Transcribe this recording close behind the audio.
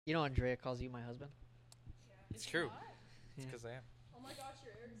You know Andrea calls you my husband? It's true. It's Yeah. because I am. Oh my gosh,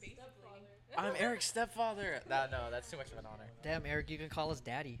 you're Eric's stepfather. I'm Eric's stepfather. No, that's too much of an honor. Damn, Eric, you can call us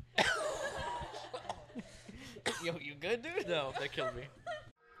daddy. Yo, you good, dude? No, that killed me.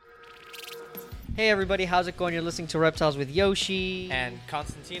 Hey, everybody, how's it going? You're listening to Reptiles with Yoshi. And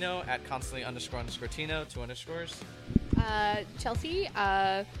Constantino at constantly__Tino, 2 underscores. Chelsea.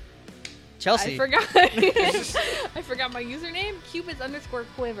 Chelsea. I forgot. I forgot my username.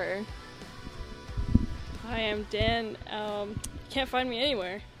 Cupids_quiver. Hi, I'm Dan. Can't find me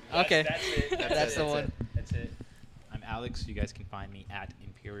anywhere. Okay. That's it. That's the one. That's it. I'm Alex. You guys can find me at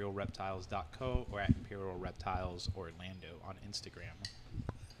imperialreptiles.co or at imperialreptilesorlando on Instagram.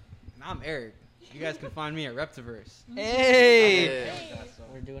 And I'm Eric. You guys can find me at Reptiverse. Hey! Yeah.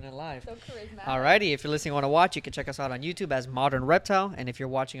 We're doing it live. So charismatic. Alrighty, if you're listening and want to watch, you can check us out on YouTube as Modern Reptile. And if you're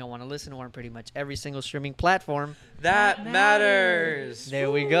watching and want to listen, we're on pretty much every single streaming platform. That matters.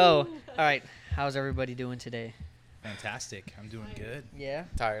 There we go. Alright, how's everybody doing today? Fantastic. I'm doing good. Yeah?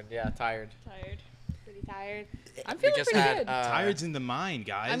 Tired. Yeah, tired. Tired. Pretty tired. I'm We feeling just pretty had, good. Tired's in the mind,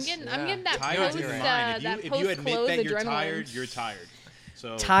 guys. I'm getting yeah. that Tired's post in the you're mind. that If you post admit close that you're adrenaline. tired, you're tired.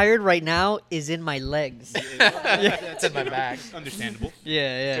 So Tired right now is in my legs. It's in my bag. Understandable.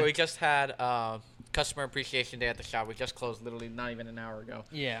 Yeah, So we just had customer appreciation day at the shop. We just closed literally not even an hour ago.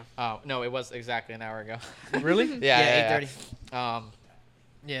 Yeah. No, it was exactly an hour ago. Really? Yeah, 8:30.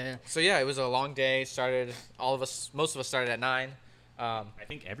 Yeah. So yeah, it was a long day. Most of us started at 9. I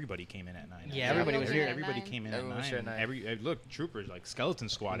think everybody came in at 9. Yeah, everybody was here. Everybody came in Everyone was at here 9. at 9. Look, troopers like skeleton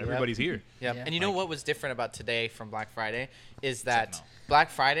squad. Yep. Everybody's here. Yep. Yeah. And you know Like- what was different about today from Black Friday is that Except no. Black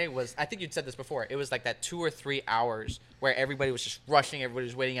Friday was, I think you'd said this before, it was like that 2 or 3 hours where everybody was just rushing, everybody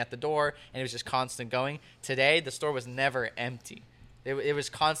was waiting at the door, and it was just constant going. Today, the store was never empty. It was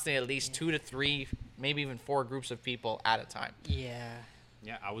constantly at least 2 to 3, maybe even 4 groups of people at a time. Yeah.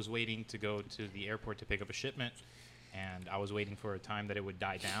 Yeah, I was waiting to go to the airport to pick up a shipment, and I was waiting for a time that it would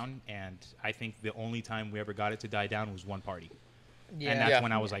die down, and I think the only time we ever got it to die down was one party. Yeah. And that's Yeah.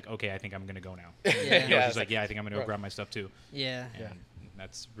 when I was like, okay, I think I'm going to go now. Yeah. Yeah, Yeah, she's it's like, yeah, I think I'm going to go Right. grab my stuff too. Yeah. And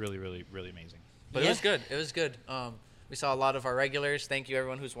that's really, really, really amazing. But Yeah. it was good. It was good. We saw a lot of our regulars. Thank you,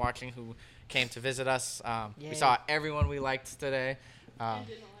 everyone who's watching who came to visit us. Yay. We saw everyone we liked today.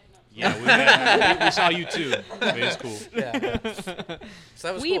 Yeah, we saw you too. It was cool. Yeah. So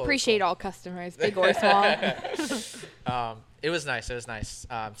that was We cool. appreciate all customers, big or small. It was nice. It was nice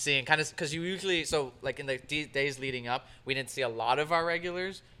seeing because you usually like in the days leading up, we didn't see a lot of our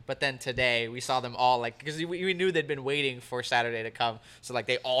regulars, but then today we saw them all because we knew they'd been waiting for Saturday to come, so like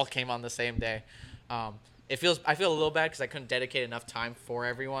they all came on the same day. I feel a little bad because I couldn't dedicate enough time for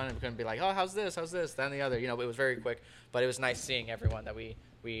everyone and we couldn't be like, oh, how's this, that, and the other. It was very quick, but it was nice seeing everyone that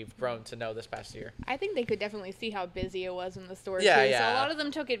we've grown to know this past year. I think they could definitely see how busy it was in the store Yeah, too. yeah. So a lot of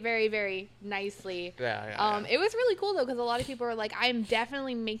them took it very, very nicely. Yeah. It was really cool though because a lot of people are like, I'm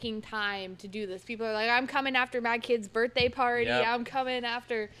definitely making time to do this. People are like, I'm coming after my kid's birthday party. Yep. I'm coming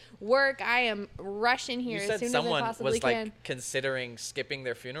after work. I am rushing here You as said soon as I someone possibly was can. like considering skipping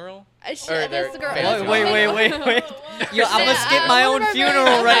their funeral. This or their girl. family Wait, funeral. wait. Yo, I'm gonna skip my one own of our funeral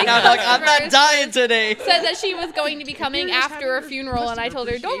very right now. Like, I'm not customers dying today. Said that she was going to be coming You're just after a having your funeral, and I told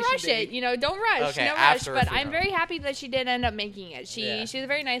her, "Don't rush appreciation it. day. Don't rush, Okay, no rush." after a But I'm funeral. very happy that she did end up making it. Yeah. She's a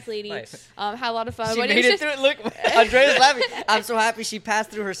very nice lady. Nice. Had a lot of fun. She but made was it just, through. Look, Andrea's laughing. I'm so happy she passed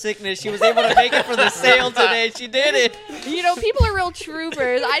through her sickness. She was able to make it for the sale today. She did it. people are real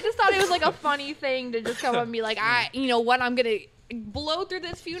troopers. I just thought it was like a funny thing to just come up and be like, I'm gonna blow through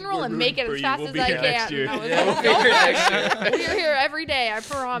this funeral We're and make it rooting as for you. fast We'll as be I here next can. year. And I was Yeah, like, we'll be here "Don't next rush. We're here every day. I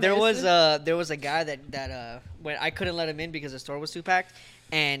promise. There was a guy that when I couldn't let him in because the store was too packed,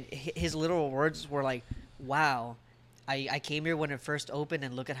 and his literal words were like, "Wow, I came here when it first opened,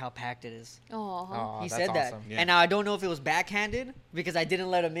 and look at how packed it is." Aw. Aw, He that's said that, awesome. Yeah. and now I don't know if it was backhanded because I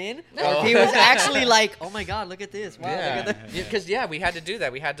didn't let him in, or Oh. if he was actually like, "Oh my God, look at this! Wow, Yeah, look at that." because we had to do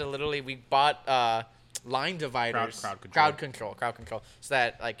that. We had to we bought line dividers, Crowd control. crowd control, so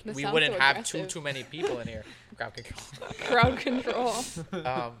that That we sounds wouldn't so have aggressive. too many people in here. Crowd control. Crowd control.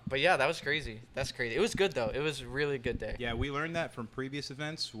 But yeah, that was crazy. That's crazy. It was good though. It was a really good day. Yeah, we learned that from previous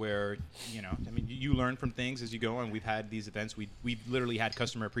events where, you learn from things as you go, and we've had these events. We've literally had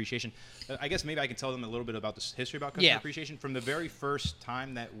customer appreciation. I guess maybe I can tell them a little bit about the history about customer Yeah. appreciation. From the very first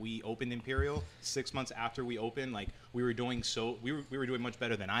time that we opened Imperial, 6 months after we opened, like we were doing we were doing much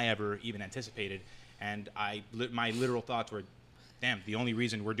better than I ever even anticipated. And my literal thoughts were, damn, the only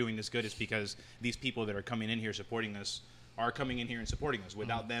reason we're doing this good is because these people that are coming in here supporting us are coming in here and supporting us.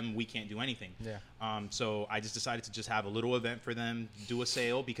 Without them, we can't do anything. Yeah. So I just decided to just have a little event for them, do a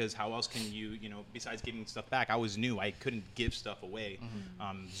sale, because how else can you, besides giving stuff back? I was new. I couldn't give stuff away.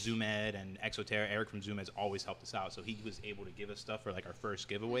 ZoomEd and Exoterra, Eric from ZoomEd's always helped us out. So he was able to give us stuff for like our first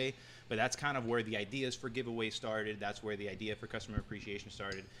giveaway. But that's kind of where the ideas for giveaways started. That's where the idea for customer appreciation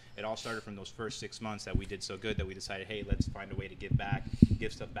started. It all started from those first 6 months that we did so good that we decided, hey, let's find a way to give back,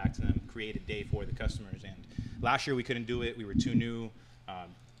 give stuff back to them, create a day for the customers. And last year we couldn't do it. We were too new.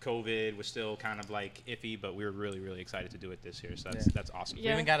 COVID was still kind of like iffy, but we were really, really excited to do it this year. So that's awesome. We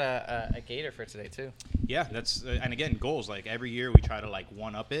even got a gator for today too. Yeah, that's and again, goals. Like every year we try to like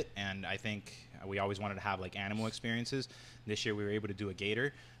one up it, and I think we always wanted to have like animal experiences. This year we were able to do a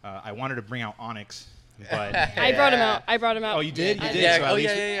gator. I wanted to bring out Onyx, but I brought him out. Oh, you did? You did. Yeah. So at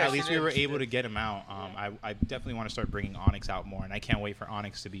least She we were did. able to get him out. I definitely want to start bringing Onyx out more, and I can't wait for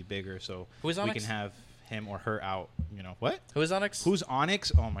Onyx to be bigger so Who's we Onyx? can have him or her out. What? Who is Onyx? Who's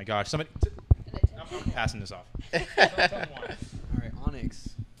Onyx? Oh my gosh! Somebody. I'm passing this off. All right, Onyx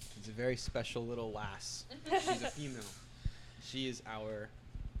is a very special little lass. She's a female. She is our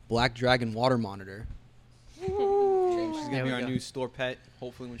black dragon water monitor. And she's There gonna be we our go. new store pet.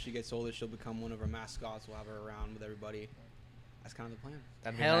 Hopefully, when she gets older, she'll become one of our mascots. We'll have her around with everybody. That's kind of the plan.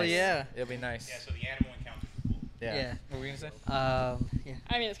 That'd be Hell nice. yeah. It'll be nice. Yeah. So the animal encounter. Yeah. Yeah. What were you gonna say? Yeah.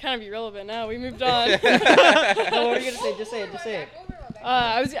 I mean, it's kind of irrelevant now. We moved on. No, what were you gonna say? Just say it. Just say it.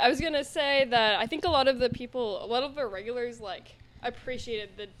 I was gonna say that I think a lot of the regulars like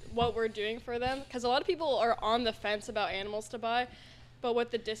appreciated what we're doing for them, because a lot of people are on the fence about animals to buy, but with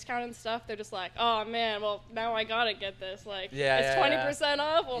the discount and stuff, they're just like, oh man, well now I gotta get this. Like, Yeah, it's yeah, 20%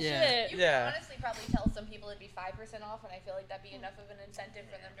 off. Well, Yeah. shit. You Yeah. can honestly probably tell some people it'd be 5% off, and I feel like that'd be enough of an incentive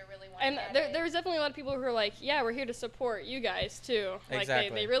for them to really want And to get it. there's definitely a lot of people who are like, yeah, we're here to support you guys too. Like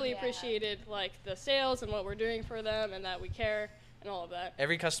Exactly. they really Yeah. appreciated like the sales and what we're doing for them, and that we care and all of that.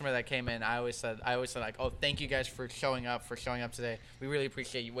 Every customer that came in, I always said like, oh, thank you guys for showing up today. We really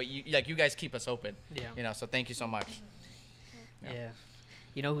appreciate you. You guys keep us open. Yeah. So thank you so much. Yeah.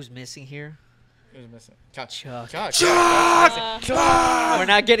 You know who's missing here? Who's missing? Chuck. Chuck. Chuck. We're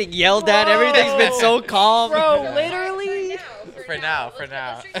not getting yelled at. Everything's been so calm. Bro, literally. For now. Let's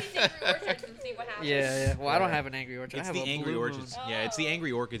go straight to Angry Orchards and see what happens. Yeah. Well, I don't have an angry orchard. It's I have the a angry blue orchids. moon. Yeah, it's the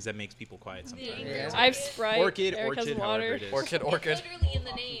angry orchids that makes people quiet sometimes. Yeah. I have Sprite. Orchid, Erica's orchid, water. however it is. Orchid. It's literally in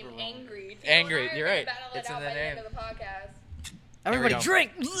the name, angry. Timo Angry, and I are you're gonna right. battle it It's in out the by name. end of the podcast. Everybody go.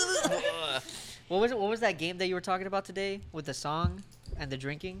 drink. What was it? What was that game that you were talking about today with the song and the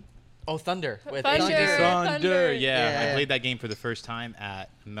drinking? Oh, Thunder. With Thunder. AC/DC. Thunder. Yeah, Yeah. I played that game for the first time at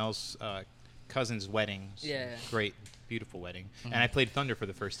Mel's cousin's wedding. Yeah. Great, beautiful wedding. And I played Thunder for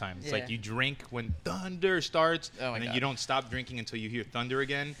the first time. It's like Yeah. you drink when Thunder starts, Oh my and then God. you don't stop drinking until you hear Thunder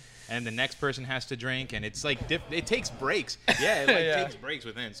again. And the next person has to drink, and it's like it takes breaks. Yeah, it like Yeah. takes breaks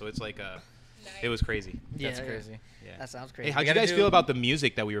within. So it's like it was crazy. That's Yeah, yeah. crazy. Yeah. That sounds Hey, crazy. how did you gotta guys do- feel about the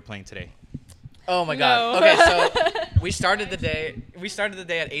music that we were playing today? Oh my No. God. Okay, so we started the day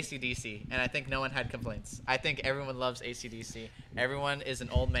at AC/DC, and I think no one had complaints. I think everyone loves AC/DC. Everyone is an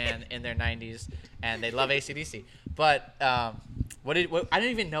old man in their 90s, and they love AC/DC. But I didn't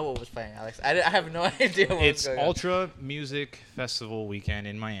even know what was playing, Alex. I have no idea what It's was going on. Ultra Music Festival weekend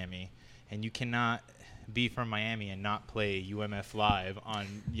in Miami, and you cannot be from Miami and not play UMF live on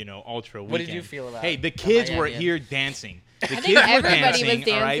Ultra weekend. What did you feel about Hey, it? the kids were Miami? here dancing. The think kids were everybody was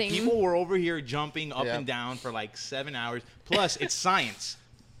dancing. All right, dancing. people were over here jumping up Yep. and down for like 7 hours. Plus, it's science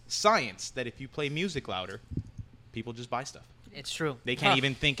that if you play music louder, people just buy stuff. It's true. They can't Huh.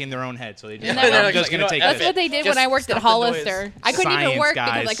 even think in their own head, so they just And like, they're I'm like, just you gonna know take what, That's this. what they did Just when I worked at stop the noise. Hollister. I couldn't Science, even work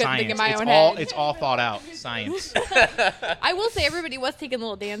guys, because I couldn't think in my science. own It's head. It's all thought out. Science. I will say everybody was taking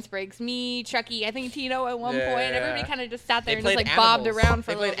little dance breaks. Me, Chucky, I think Tino at one Yeah, point. yeah. Everybody kind of just sat there They and just played like bobbed animals. around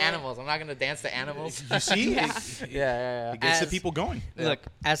for They a little played bit. animals. I'm not gonna dance to animals. You see? Yeah. Yeah. It gets the As- people going. Look,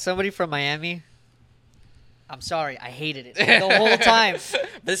 as somebody from Miami, I'm sorry, I hated it the whole time.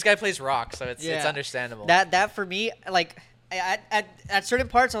 This guy plays rock, so it's Yeah. understandable. That for me, like at certain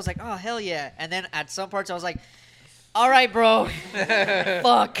parts, I was like, oh hell yeah, and then at some parts, I was like, all right, bro,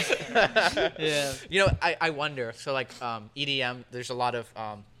 fuck. Yeah. I wonder. So like EDM, there's a lot of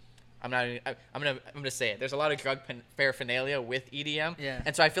I'm gonna say it. There's a lot of drug paraphernalia with EDM, Yeah.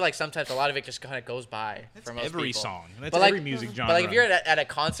 and so I feel like sometimes a lot of it just kind of goes by That's for most every people. song. That's But like- every music genre. But like if you're at a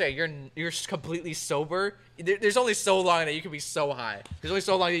concert, you're completely sober. There's only so long that you can be so high. There's only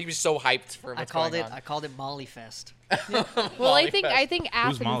so long that you can be so hyped for what's going on. I called it Molly Fest. Well, I Molly think Fest.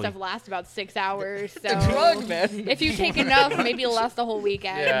 acid and Molly? stuff lasts about 6 hours. So The drug, man. if you take enough, maybe it'll last the whole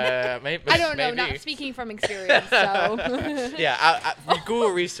weekend. Yeah, maybe. I don't know. maybe. Not speaking from experience. So Yeah, Google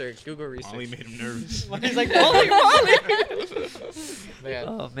research. Google Molly research. made him nervous. He's like, Molly, Molly. Man.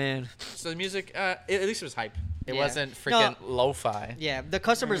 Oh man. So the music, at least it was hype. It Yeah. wasn't freaking No. lo-fi. Yeah, the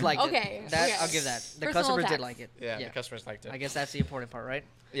customers liked Okay, it. That okay. I'll give that. The Personal customers did attacks. like it. Yeah, the customers liked it. I guess that's the important part, right?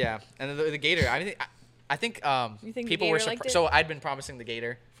 Yeah, and the Gator. I think You think the people were Gator liked it? so I'd been promising the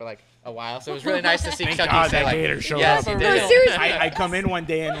Gator for like a while, so it was really nice to see Thank Chucky God say that like, Gator showed yes, up. he No, did. seriously. I come in one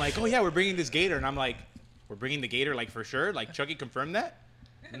day and like, oh yeah, we're bringing this Gator, and I'm like, we're bringing the Gator, like for sure. Like Chucky confirmed that.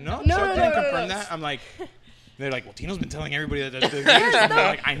 No, No, Chuck no, didn't no, confirm no. that. I'm like, they're like, well, Tino's been telling everybody that the Gator's coming. I'm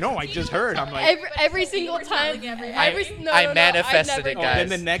like, I know, I just heard. I'm like, Every single time. I manifested it, oh, guys. then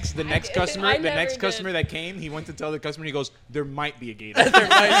the next did. customer, I the never next did. customer that came, he went to tell the customer, he goes, there might be a Gator. There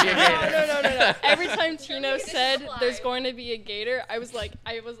might be a Gator. No. Every time Tino said there's going to be a Gator, I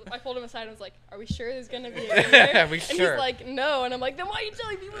pulled him aside and was like, "Are we sure there's going to be a Gator?" Are we and sure? he's like, "No," and I'm like, "Then why are you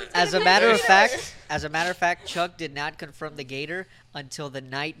telling people?" It's As gonna a be matter of Gator?" fact, Chuck did not confirm the Gator until the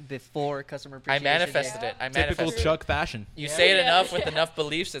night before customer I appreciation. manifested Day. it. I Typical manifested Chuck fashion. it. You say it Yeah. enough with enough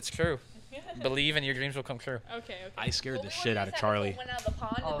beliefs, it's true. Believe and your dreams will come true. Okay. I scared the shit out of Charlie. Went out of the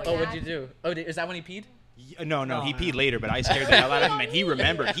pond Oh, and the Oh, cat- what'd you do? Oh, is that when he peed? No, he No, peed no. later, but I scared the hell out of him, and he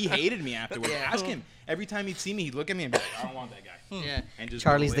remembered. He hated me afterwards. Yeah. Ask him. Every time he'd see me, he'd look at me and be like, I don't want that guy. Yeah. And just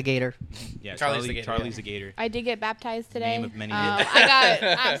Charlie's go the away. Gator. Yeah, Charlie's the Gator, Charlie's yeah. the Gator. I did get baptized today. Name of many I got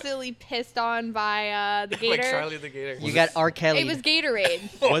absolutely pissed on by the Gator. Like Charlie the Gator. You got R. Kelly. It was Gatorade.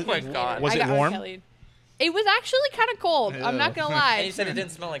 Oh Was- my god. was I it got R. warm? Kelly'd. It was actually kind of cold. I'm not gonna lie. And you said it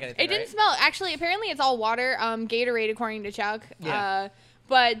didn't smell like anything. It didn't smell. Actually, apparently it's all water. Gatorade, according to Chuck. Yeah.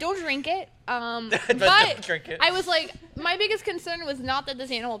 But don't drink it. But don't drink it. I was like, my biggest concern was not that this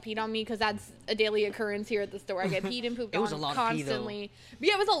animal peed on me, because that's a daily occurrence here at the store. I get peed and pooped It was on a lot of pee, though. constantly. But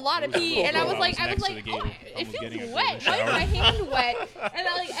yeah, it was a lot of pee, and I was like, next to the oh, Gator. it Almost feels getting a wet. golden Why is shower. my hand wet? And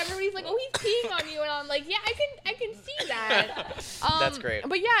I, like everybody's like, oh, he's peeing on you, and I'm like, yeah, I can see that. That's great.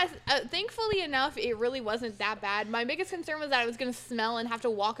 But yeah, thankfully enough, it really wasn't that bad. My biggest concern was that I was gonna smell and have to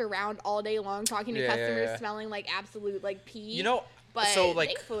walk around all day long talking to Yeah, yeah, customers, yeah. smelling like absolute like pee. You know, but so like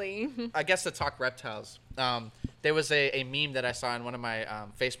thankfully, I guess to talk reptiles. There was a meme that I saw in one of my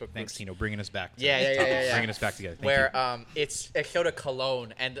Facebook groups. Thanks, Tino, bringing us back. Yeah, yeah, yeah, yeah, yeah. Bringing us back together. Thank Where you. it showed a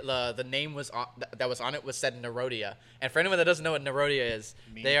cologne and the name was that was on it was said Nerodia. And for anyone that doesn't know what Nerodia is,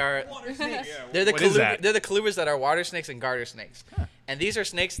 they are they're the What is that? they're the colubers that are water snakes and garter snakks. And these are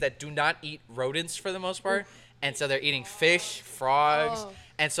snakes that do not eat rodents for the most part, and so they're eating fish, frogs, Oh.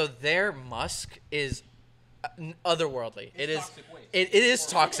 and so their musk is otherworldly. It is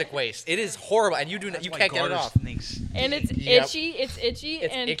toxic waste. It is horrible, and you can't get it off. And it's Yep. itchy. It's itchy,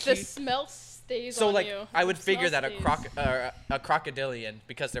 It's and itchy. the smell stays So on like you. I would The figure smell that stays. a crocodilian,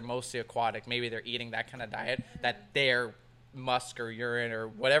 because they're mostly aquatic, maybe they're eating that kind of diet, that their musk or urine or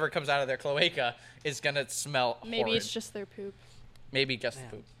whatever comes out of their cloaca is gonna smell Maybe horrid. it's just their poop. Maybe just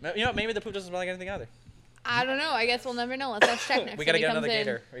the poop. You know, maybe the poop doesn't smell like anything either. I don't know. I guess we'll never know. Let's check next. We gotta time he get comes another in.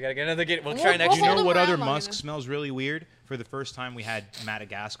 gator. We gotta get another gator. We'll We'll- try next we'll You year. hold know them what other around long musk enough. smells really weird? For the first time, we had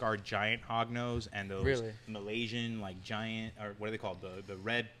Madagascar giant hognose and those Really? Malaysian like giant, or what are they called? The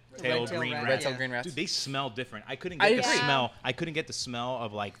red-tailed Red-tailed green rat, rat. Red-tailed yeah. green rats. Dude, they smell different. I couldn't I get the agree. smell. I couldn't get the smell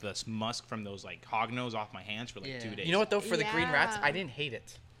of like the musk from those like hognose off my hands for like Yeah. 2 days. You know what though? For the green rats, Yeah. I didn't hate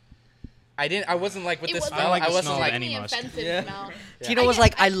it. I wasn't like with It the wasn't smell. like I the wasn't smell of like. any An musk. offensive Yeah. smell. Tino was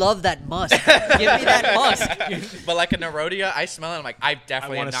like, I love that musk. Give me that musk. But like a Nerodia, I smell it. I'm like, I I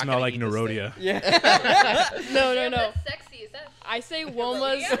definitely want am to not smell gonna like eat this thing. Nerodia. Yeah. No, Yeah, no, but no. it's sexy. Is that? I say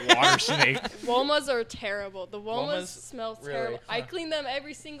womas. Water snake. Womas are terrible. The womas Womas? smell Really? terrible. I Huh. clean them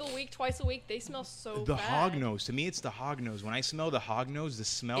every single week, twice a week. They smell so The bad. hognose. To me, it's the hognose. When I smell the hognose, the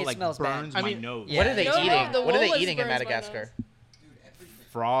smell It like smells bad. burns I my mean, nose. Yeah. What are they No, no, eating? the What are they womas eating in burns my Madagascar?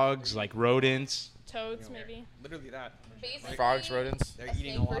 Frogs, like rodents. Toads, maybe. Literally that. Basically, Frogs, rodents. They're a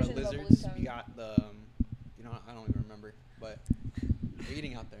eating a snake lot of version of a blue lizards. toad. We got the, I don't even remember, but they're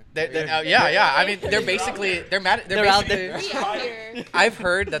eating out there. Yeah. I mean, they're basically they're out basically. We out here. I've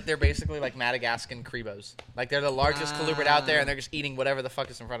heard that they're basically like Madagascan cribos. Like they're the largest colubrid out there, and they're just eating whatever the fuck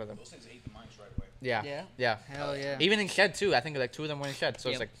is in front of them. Those things ate the mice right away. Yeah. Yeah? Yeah. Hell yeah. Even in shed too. I think like 2 of them were in shed. So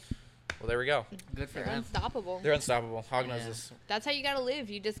Yep. it's like, well, there we go. Good for They're them. unstoppable. They're unstoppable. Hognoses. Yeah. That's how you gotta live.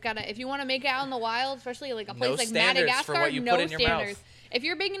 You just gotta, if you want to make it out in the wild, especially like a place No like standards Madagascar, for what you no put in your mouth. standards. If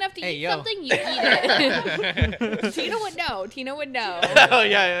you're big enough to Hey, eat yo. something, you eat it. Tina would know. Tina would know. Oh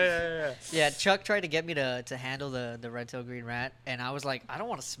yeah. Yeah, Chuck tried to get me to handle the red-tailed green rat, and I was like, I don't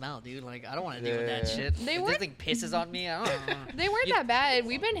want to smell, dude. Like, I don't want to deal with that Yeah. shit. They If weren't- this thing pisses on me, I don't know. They weren't that bad.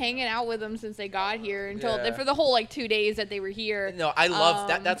 We've been hanging out with them since they got here until Yeah. for the whole like 2 days that they were here. No, I love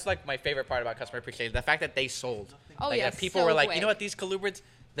that. Um, That's like my favorite part about customer appreciation. The fact that they sold. Oh, like, yeah, that people so were like, quick. you know what, these colubrids,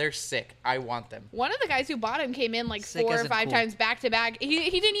 they're sick. I want them. One of the guys who bought him came in like Sick 4 or isn't 5 cool. times back to back. He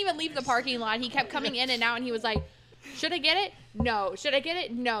didn't even leave the parking lot. He kept coming in and out, and he was like, "Should I get it? No. Should I get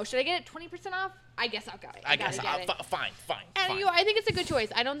it? No. Should I get it 20% off? I guess I've got it. I gotta guess. get it." Fine. And I think it's a good choice.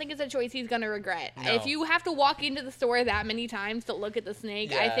 I don't think it's a choice he's gonna regret. No. If you have to walk into the store that many times to look at the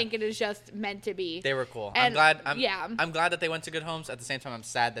snake, I Yeah. think it is just meant to be. They were cool. And- yeah. I'm glad that they went to good homes. At the same time, I'm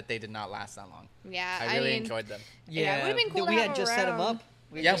sad that they did not last that long. Yeah, I really mean, enjoyed them. Yeah, it would've been cool we to had have just set them around. up.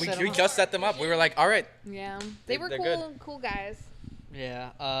 We Yeah, just set 'em we up. just set them up. We were like, all right. Yeah, they were They're cool, cool guys. Yeah.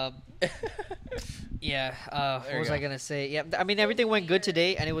 Yeah. What There you was go. I gonna say? Yeah. I mean, everything went good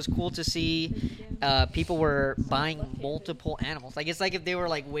today, and it was cool to see people were buying multiple animals. Like, it's like if they were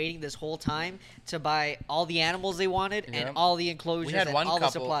like waiting this whole time to buy all the animals they wanted Yeah. and all the enclosures We had and one all couple.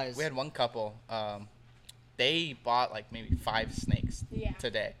 the supplies. We had one couple. They bought like maybe 5 snakes Yeah.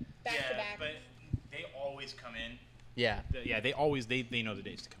 today. Back to back. but they always come in. Yeah. Yeah, they always they know the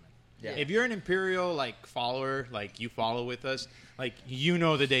days to come in. Yeah. If you're an Imperial like follower, like you follow with us, like you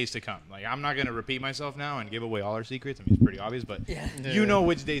know the days to come. Like I'm not gonna repeat myself now and give away all our secrets. I mean it's pretty obvious, but you know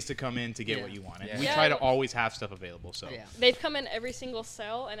which days to come in to get Yeah. what you want. And Yeah. we Yeah. try to always have stuff available. So Yeah. They've come in every single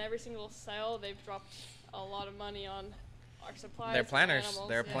sale, and every single sale they've dropped a lot of money on our supplies. They're and planners. animals.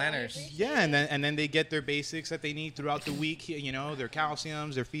 They're Yeah. planners. yeah, and then they get their basics that they need throughout the week. You know, their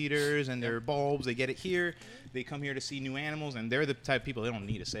calciums, their feeders, and their bulbs. They get it here. They come here to see new animals, and they're the type of people they don't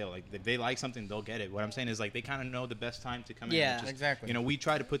need a sale. Like if they like something, they'll get it. What I'm saying is like they kind of know the best time to come in. Yeah. and just, Exactly. You know, we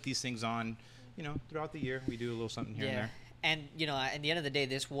try to put these things on. You know, throughout the year, we do a little something here and Yeah. there. And you know, at the end of the day,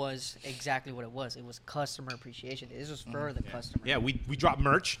 this was exactly what it was. It was customer appreciation. This was for the customer. Yeah, we drop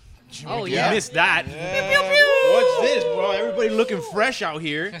merch. Oh, you yeah. missed that. What's this, bro? Everybody looking fresh out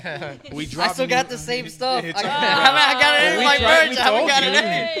here. We I dropped. still got the same stuff. I It's- got it in We my tried- merch. I haven't told got it you. in.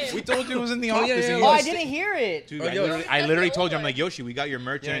 Hey. We told you it was in the Oh, yeah, office. yeah, and yeah. Oh, you I just- didn't hear it. Dude, Oh, I yo, literally that's told you, I'm the like, Yoshi, we got your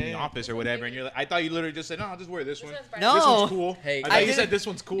merch in the yeah. office or whatever, and you're like, I thought you literally just said, no, I'll just wear this one. This one's No. This one's cool. Hey, I I thought you didn't- said this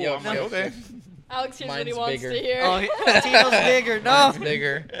one's cool. Yo, I'm like, no. okay. Alex here's what he Mine's wants bigger. to hear. Oh, Tito's bigger. No.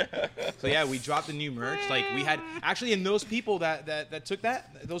 Bigger. So yeah, we dropped the new merch. Like we had actually, and those people that took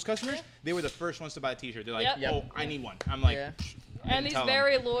those customers, they were the first ones to buy a T-shirt. They're like, Yep. oh, I need one. I'm like, Yeah. And these tell 'em.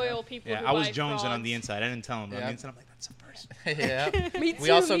 very loyal people. yeah, who I was buy jonesing on frogs. the inside. I didn't tell them, but on Yeah. the inside, I'm like, that's the first. Yeah. Me We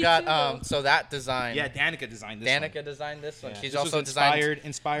too, also me got too. so that design. Yeah, Danica designed this. one. Danica designed this one. Yeah. She's This also was designed.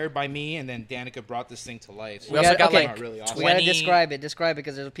 inspired by me, and then Danica brought this thing to life. We also got okay. like really awesome. We gotta 20 describe it. Describe it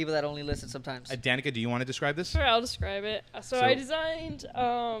because there's people that only listen sometimes. Danica, do you want to describe this? Sure, I'll describe it. So So- I designed.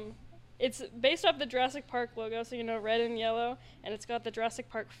 It's based off the Jurassic Park logo, so you know, red and yellow, and it's got the Jurassic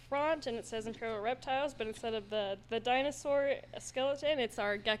Park font, and it says Imperial Reptiles, but instead of the dinosaur skeleton, it's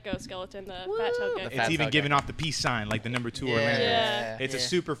our gecko skeleton, the fat-tailed gecko. It's Fat even tail giving guy. off the peace sign, like the number 2 Yeah. Orlando. Yeah. It's a Yeah.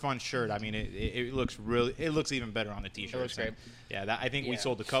 super fun shirt. I mean, it looks really. It looks even better on the T-shirt. It looks great. Yeah, I think we Yeah.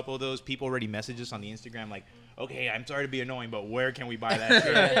 sold a couple of those. People already messaged us on the Instagram like, okay, I'm sorry to be annoying, but where can we buy that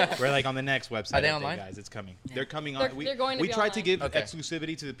shirt? We're like on the next website. Are they I think, online? guys? It's coming. They're coming on. They're going to we be tried to online. give Okay.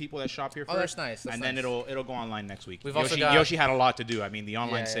 exclusivity to the people that shop here Oh, first. that's nice. That's and then nice. it'll go online next week. We've Yoshi, also got- Yoshi had a lot to do. I mean, the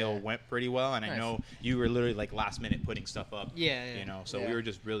online Yeah, sale yeah. went pretty well, and I Nice. know you were literally like last minute putting stuff up. Yeah, yeah. You know, so Yeah. we were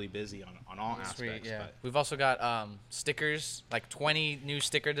just really busy on all Sweet, aspects. yeah. But We've also got stickers, like 20 new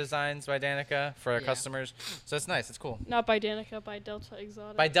sticker designs by Danica for our Yeah. customers. So it's nice. It's cool. Not by Danica, by Delta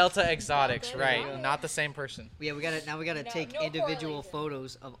Exotic. By Delta Exotics, Delta right? Exotics. Not the same person. Yeah, we gotta No- take no individual correlation.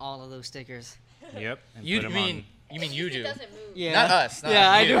 photos of all of those stickers. yep. And You put 'em mean on- you mean At you least do? It doesn't move. Yeah. Not us. Not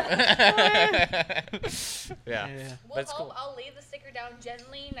Yeah, I you. do. yeah. Yeah. We'll That's help. cool. I'll lay the sticker down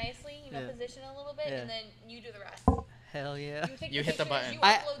gently, nicely, Yeah. position a little bit, Yeah. and then you do the rest. Hell yeah. You, take You the hit the pictures, button. You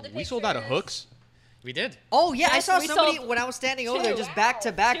I- upload the we sold out of pictures. hooks. We did. Oh yeah, I Yes, saw we somebody sold when I was standing over there, two. just back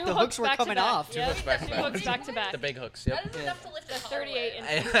to back. Two The hooks were back to coming back. off. Two Yeah, hooks back to two back. hooks back to back. The big hooks. That Yep. is enough to lift a 38 toddler.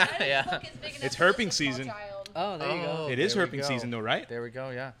 inches. That Yeah. hook is big enough It's to lift herping a small season. child. Oh, there you go. It is there we herping go. season though, right? There we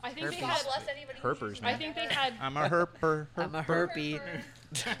go. Yeah. I think they God had. bless anybody who Herpers, uses man. I think they had. I'm a herper. I'm a herpy.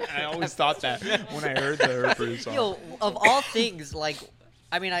 I always thought that when I heard the herpers song. Yo, of all things, like,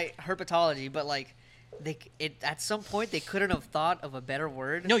 I mean, herpetology, but like, at some point they couldn't have thought of a better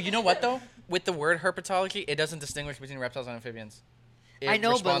word. No, you know what though? With the word herpetology, it doesn't distinguish between reptiles and amphibians. It I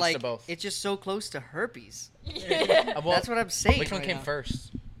know, but responds like, to both. it's just so close to herpes. Well, That's what I'm saying. Which one right came now.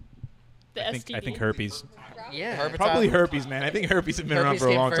 first? The I STD. think herpes. Yeah. Herpes- Probably herpes, man. I think herpes has been around Herpes for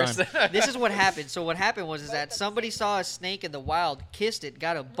a came long first. time. This is what happened. So what happened was is that somebody saw a snake in the wild, kissed it,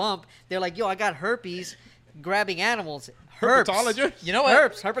 got a bump. They're like, "Yo, I got herpes, grabbing animals." Herps. Herpetologist? You know what?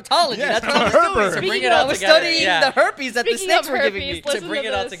 Herps, herpetology. Yes, That's what I was herper. doing. To bring Speaking it all I was together, studying yeah. the herpes that the Speaking snakes of were giving herpes, me. To listen bring to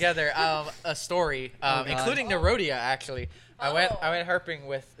it all this. together, a story, God. including Nerodia actually. I went herping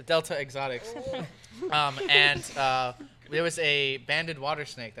with Delta Exotics, and there was a banded water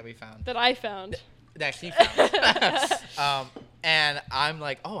snake that we found. That I found. That he found. And I'm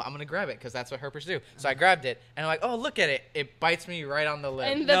like, oh, I'm gonna grab it because that's what herpers do. So I grabbed it, and I'm like, oh, look at it. It bites me right on the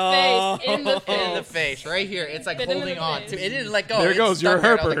lip. In the No. face. In the face. In the face, right here. It's like Bit him in holding the on face. to. It didn't let go. There it goes, stuck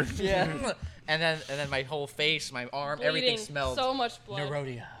you're a there. I was herper. like, Yeah. and then my whole face, my arm, everything Bleeding. smelled. So much blood.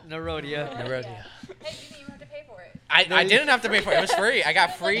 Nerodia. Nerodia. Nerodia. Hey, you have to pay for it. I didn't have to pay for it. It was free. I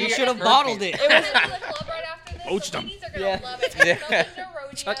got free. You should have herpes. bottled it. It was in the club right after this. Poached The 'em. ladies are gonna Yeah. love it. Yeah. Smelling Nerodia.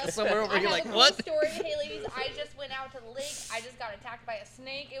 Chuck it somewhere over I here have like, a cool what? story. Hey, ladies, I just went out to the lake. I just got attacked by a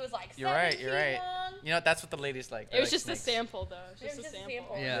snake. It was like You're 7 right. You're feet right. long. You know what? That's what the ladies like. They It was like just snakes. a sample, though. It It was was just a just a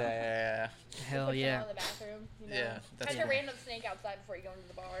sample. sample. Yeah, Yeah. yeah, Hell Put them yeah. in the bathroom, you know? yeah. That's Catch a random snake outside before you go into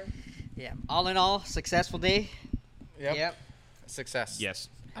the bar. Yeah. All in all, successful day. Yep. Yep. Success. Yes.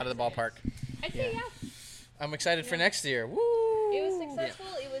 Out of the ballpark. I'd say yeah. I'm excited for next year. Woo! It was successful.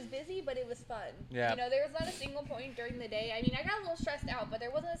 It was busy, but it was fun. Yeah. You know, there was not a single point during the day. I mean, I got a little stressed out, but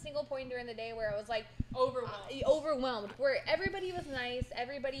there wasn't a single point during the day where I was like overwhelmed. Where everybody was nice.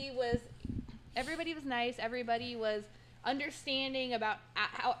 Everybody was nice. Everybody was understanding about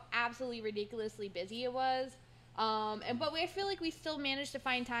how absolutely ridiculously busy it was. But I feel like we still managed to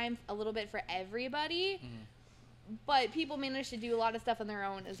find time a little bit for everybody. But people managed to do a lot of stuff on their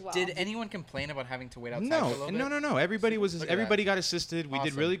own as well. Did anyone complain about having to wait outside for a No, little bit? no. Everybody was. Look at Everybody got assisted. We did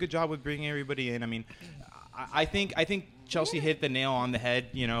Awesome. really good job with bringing everybody in. I mean, I think Chelsea hit the nail on the head.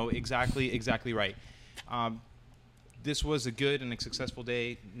 You know, exactly right. This was a good and a successful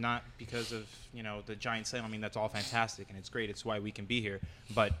day, not because of the giant sale. I mean, that's all fantastic and it's great. It's why we can be here.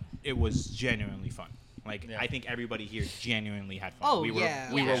 But it was genuinely fun. Like Yeah. I think everybody here genuinely had fun. Oh, we were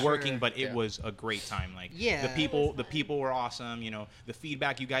yeah, we yeah, were working, sure. but it Yeah. was a great time. Like Yeah. the people were awesome. The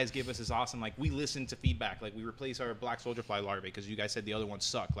feedback you guys give us is awesome. Like we listen to feedback. Like we replaced our black soldier fly larvae because you guys said the other ones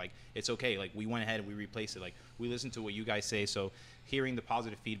suck. Like it's okay. Like we went ahead and we replaced it. Like we listened to what you guys say. So hearing the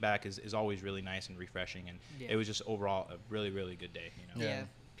positive feedback is always really nice and refreshing. And Yeah. it was just overall a really really good day. Yeah. Yeah.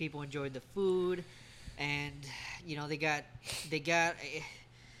 People enjoyed the food, and they got.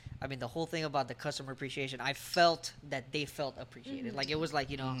 I mean, the whole thing about the customer appreciation, I felt that they felt appreciated. Like it was like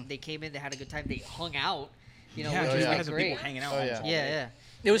they came in, they had a good time, they hung out. Yeah, which Oh, was you yeah. like guys have great. people hanging out. Oh, almost yeah. all Yeah, day. yeah.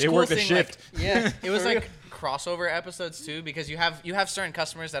 It was They cool worked a seeing, shift. Yeah. It was like crossover episodes too because you have certain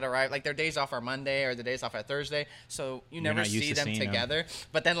customers that arrive like their days off are Monday or the days off are Thursday, so you You're never not used see to them seeing them. together.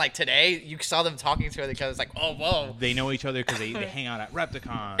 But then like today, you saw them talking to each other. It's like, oh whoa. They know each other because they hang out at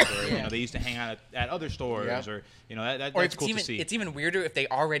Repticons, or Yeah. they used to hang out at other stores, Yeah. or Or that's cool even, to see. it's even weirder if they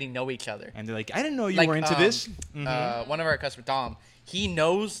already know each other. And they're like, I didn't know you Like, were into this. One of our customers, Dom, he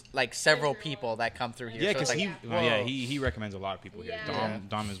knows like several people that come through here. Yeah, so because it's he, like, yeah, whoa. he recommends a lot of people here. Yeah.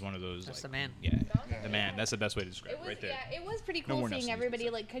 Dom is one of those. That's like, the man. Yeah, the man. That's the best way to describe It it, was right there. it was pretty No cool more nothing seeing you can everybody say.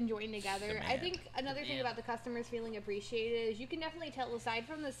 like conjoin together. The I man. think another thing about the customers feeling appreciated is you can definitely tell aside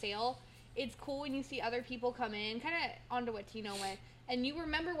from the sale, it's cool when you see other people come in, kind of onto what Tino went, and you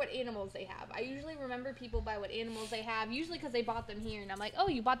remember what animals they have. I usually remember people by what animals they have, usually because they bought them here, and I'm like, oh,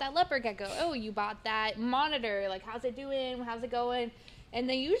 you bought that leopard gecko. Oh, you bought that monitor. Like, how's it doing? How's it going? And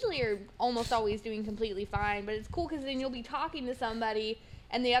they usually are almost always doing completely fine, but it's cool because then you'll be talking to somebody,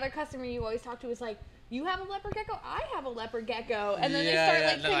 and the other customer you always talk to is like, you have a leopard gecko? I have a leopard gecko. And then Yeah, they yeah,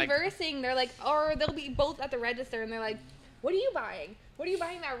 start they're like- conversing. They're like, or they'll be both at the register, and they're like, what are you buying? What are you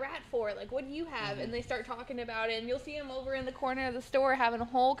buying that rat for? Like, what do you have? And they start talking about it, and you'll see them over in the corner of the store having a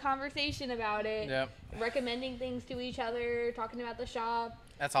whole conversation about it, Yep. recommending things to each other, talking about the shop.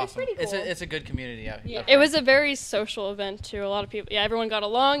 That's It's awesome. pretty cool. It's a good community out here. It was a very social event too. A lot of people, yeah, everyone got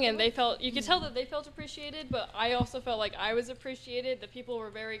along, and they felt. You could tell that they felt appreciated, but I also felt like I was appreciated. The people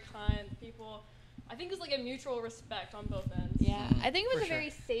were very kind. I think it was like a mutual respect on both ends. Yeah, I think it was For a very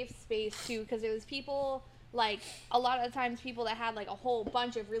safe space too, because it was people like a lot of the times people that had like a whole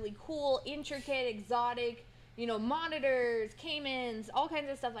bunch of really cool, intricate, exotic, monitors, caimans, all kinds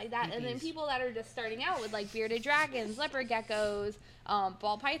of stuff like that, and then people that are just starting out with like bearded dragons, leopard geckos,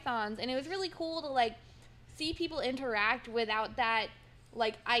 ball pythons, and it was really cool to like see people interact without that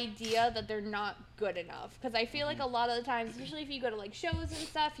like idea that they're not good enough, because I feel like a lot of the times, especially if you go to like shows and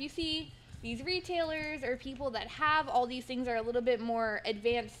stuff, you see these retailers or people that have all these things are a little bit more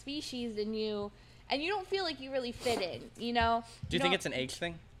advanced species than you, and you don't feel like you really fit in, Do you think it's an age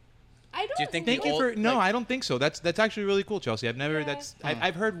thing? I don't Do you think Thank the you old, for no, like- I don't think so. That's actually really cool, Chelsea. I've never Yeah.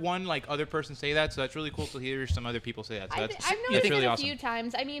 I've heard one like other person say that, so that's really cool to hear some other people say that. So that's I've noticed really it a awesome. few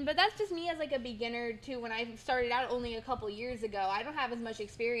times. I mean, but that's just me as like a beginner too. When I started out only a couple years ago, I don't have as much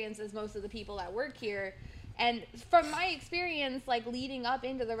experience as most of the people that work here. And from my experience, like leading up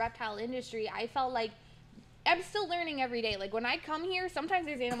into the reptile industry, I felt like I'm still learning every day. Like when I come here, sometimes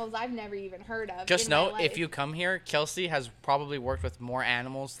there's animals I've never even heard of. Just in my know, life. if you come here, Kelsey has probably worked with more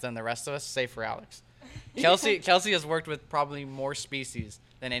animals than the rest of us, save for Alex. Kelsey has worked with probably more species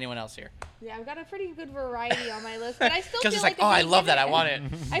than anyone else here. Yeah, I've got a pretty good variety on my list, but I still feel Kelsey's like like, a oh, I love that. I beginner."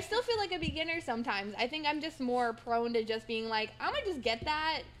 want it. I still feel like a beginner sometimes. I think I'm just more prone to just being like, I'm gonna just get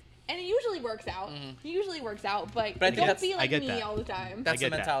that, and it usually works out. It usually works out, but, But I think don't that's- be I like get me that. all the time. That's I the get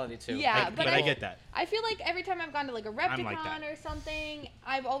that. mentality too. Yeah, but I get that. I feel like every time I've gone to like a I'm like Repticon that. or something,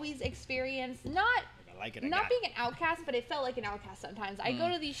 I've always experienced not I like it. not being an outcast, but it felt like an outcast sometimes. I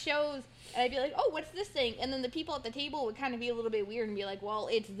go to these shows and I'd be like, oh, what's this thing? And then the people at the table would kind of be a little bit weird and be like, well,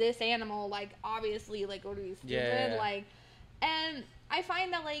 it's this animal. Like, obviously, like, what are you, stupid? Yeah. Like, and I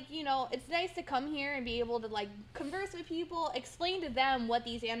find that, like, you know, it's nice to come here and be able to, like, converse with people, explain to them what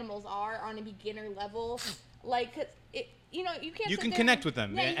these animals are on a beginner level. Like, 'cause it, you know, you can't You sit can there connect with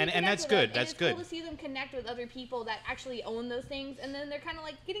them, yeah, you and- can and connect that's with good, them, and that's it's cool good. to see them connect with other people that actually own those things, and then they're kind of,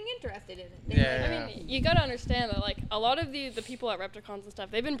 like, getting interested in it. Yeah. They're I like, mean, you gotta understand that like a lot of the people at Repticons and stuff,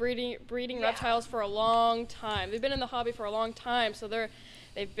 they've been breeding Yeah. reptiles for a long time. They've been in the hobby for a long time, so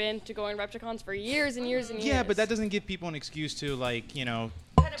they've been to going Repticons for years and years and years. Yeah, but that doesn't give people an excuse to like Kinda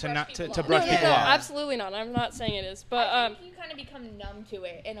to brush not people to off. brush no, people no, off. absolutely not. I'm not saying it is, but I think you kind of become numb to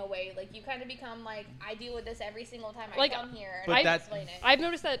it in a way. Like you kind of become like, I deal with this every single time I Like, come here, and But I that- explain it. I've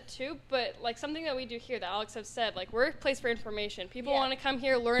noticed that too. But like something that we do here that Alex have said, like we're a place for information. People Yeah. want to come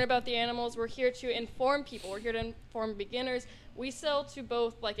here, learn about the animals. We're here to inform people. We're here to inform beginners. We sell to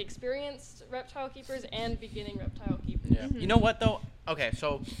both like experienced reptile keepers and beginning reptile keepers. Yeah. You know what though? Okay,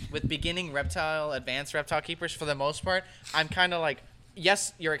 so with beginning reptile, advanced reptile keepers, for the most part, I'm kind of like,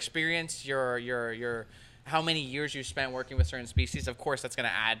 yes, your experience, your how many years you spent working with certain species, of course, that's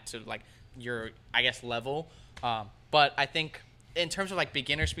gonna add to like your, I guess, level. But I think in terms of like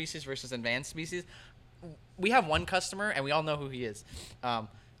beginner species versus advanced species, we have one customer and we all know who he is. I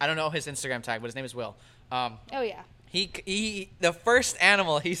don't know his Instagram tag, but his name is Will. Oh yeah. He the first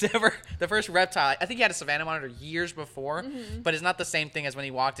animal he's ever, the first reptile, I think he had a Savannah monitor years before, but it's not the same thing as when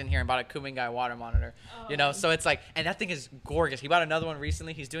he walked in here and bought a Kumingai water monitor, you know? So it's like, and that thing is gorgeous. He bought another one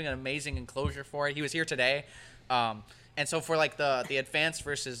recently. He's doing an amazing enclosure for it. He was here today. And so for like the advanced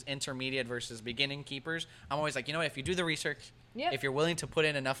versus intermediate versus beginning keepers, I'm always like, you know what, if you do the research, Yep. if you're willing to put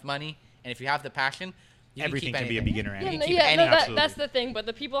in enough money, and if you have the passion, you Everything can, can be a anything. beginner Yeah, animal. no, keep yeah, no, any- that's the thing. But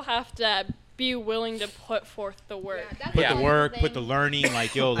the people have to be willing to put forth the work. Yeah, that's Put Yeah. the another work, thing. put the learning,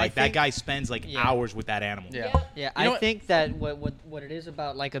 like yo, like that think- guy spends like Yeah. hours with that animal. Yeah. Yep. Yeah, You know I what- think that what it is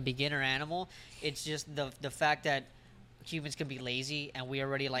about like a beginner animal, it's just the fact that humans can be lazy and we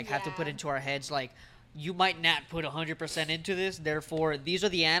already like have to put Yeah. into our heads like you might not put 100% into this, therefore these are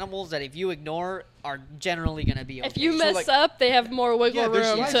the animals that if you ignore are generally going to be okay. If you So, mess like- up, they have more wiggle Yeah,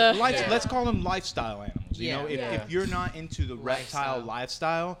 there's room to. let's call them lifestyle animals. You Yeah. know, if, Yeah. if you're not into the reptile Lifestyle.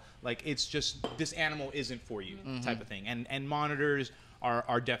 lifestyle, like it's just this animal isn't for you type of thing. And monitors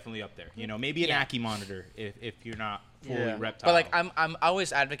are definitely up there. You know, maybe an Yeah. Ackie monitor if you're not fully reptile. But like I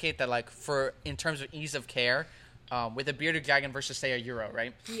always advocate that like for in terms of ease of care, with a bearded dragon versus say a Euro,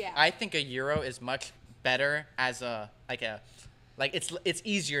 right? Yeah. I think a Euro is much better as it's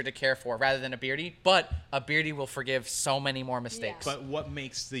easier to care for rather than a beardy, but a beardy will forgive so many more mistakes. But what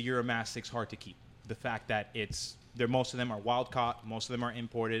makes the Euromastics hard to keep? The fact that most of them are wild caught, most of them are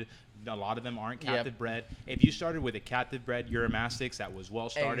imported, a lot of them aren't Yep. captive bred. If you started with a captive bred Euromastics that was well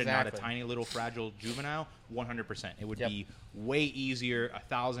started, not a Exactly. tiny little fragile juvenile, 100%. It would Yep. be way easier,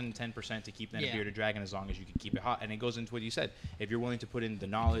 1,010% to keep than a Yeah. bearded dragon as long as you can keep it hot. And it goes into what you said. If you're willing to put in the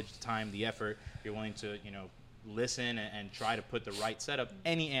knowledge, the time, the effort, you're willing to, listen and try to put the right setup,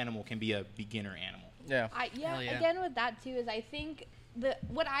 any animal can be a beginner animal. yeah. Hell yeah. Again with that too is I think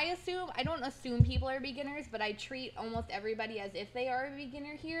what I assume, I don't assume people are beginners, but I treat almost everybody as if they are a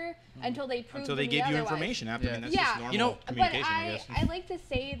beginner here until they prove Until to they me give you otherwise. information after. I mean, that's Yeah. just normal You know, But communication, I I guess. like to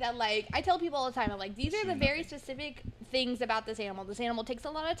say that, like, I tell people all the time, I'm like, these are the Assume very nothing. specific things about this animal. This animal takes a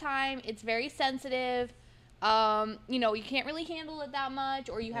lot of time. It's very sensitive. You can't really handle it that much,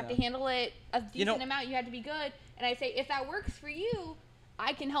 or you have to handle it a decent amount. You have to be good. And I say, if that works for you,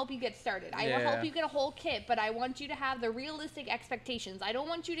 I can help you get started. I will Yeah. help you get a whole kit, but I want you to have the realistic expectations. I don't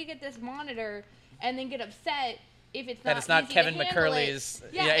want you to get this monitor and then get upset if it's That not it's not easy to Kevin handle it. McCurley's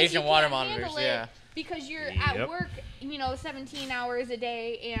if Asian you water can't handle monitors, it yeah. because you're Yep. at work 17 hours a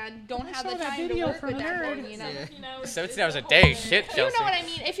day and don't have the saw that time to video work from with that her. one, you know. Yeah. 17 hours a day, shit, You Chelsea. know what I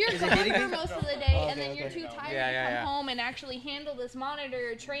mean? If you're Is it gone hitting for me? most of the day and Okay, then you're okay. too tired Yeah, to yeah, come yeah. home and actually handle this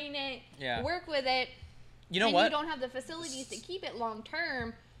monitor, train it, Yeah. work with it, You know and what? you don't have the facilities to keep it long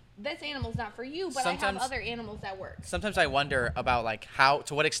term, this animal's not for you, but I have Sometimes- other animals that work. Sometimes I wonder about like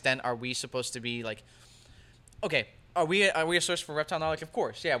to what extent are we supposed to be like, okay, are we a source for reptile knowledge? Of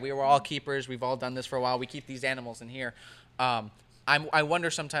course, yeah. We were all keepers. We've all done this for a while. We keep these animals in here. I wonder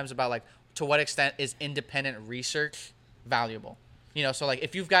sometimes about like to what extent is independent research valuable? You know, so like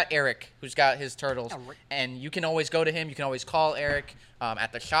if you've got Eric who's got his turtles, Eric. and you can always go to him, you can always call Eric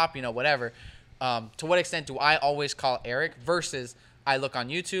at the shop, you know, whatever. To what extent do I always call Eric versus I look on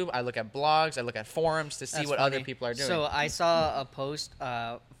YouTube, I look at blogs, I look at forums to see That's what other funny. people are doing. So I saw a post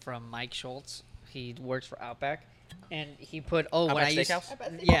from Mike Schultz. He works for Outback, and he put, when Outback I used,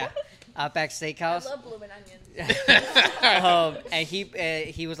 Steakhouse? yeah, Outback I Steakhouse. love blooming onions. And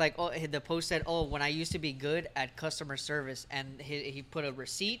he was like, the post said, when I used to be good at customer service, and he put a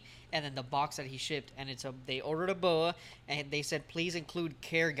receipt and then the box that he shipped, and they ordered a boa, and they said please include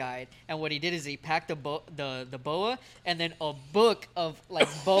care guide, and what he did is he packed the boa and then a book of like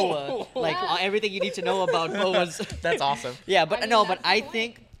boa, like everything you need to know about boas. That's awesome. Yeah, but I mean, no, that's but the I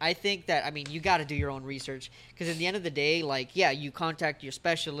point. think that, I mean, you got to do your own research, because at the end of the day, like, yeah, you contact your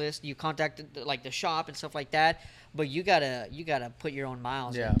specialist, you contact like the shop and stuff like that, but you gotta put your own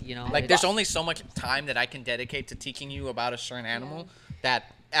miles. Yeah. in, you know, Like It's- there's only so much time that I can dedicate to teaching you about a certain animal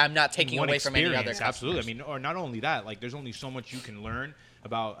that I'm not taking One away from any other experience, customers. absolutely. I mean, or not only that, like there's only so much you can learn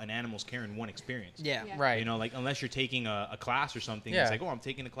about an animal's care in one experience. yeah. Yeah. Right. You know, like unless you're taking a class or something, Yeah. it's like, I'm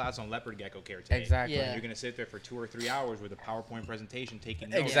taking a class on leopard gecko care today. Exactly. Yeah. You're gonna sit there for 2 or 3 hours with a PowerPoint presentation taking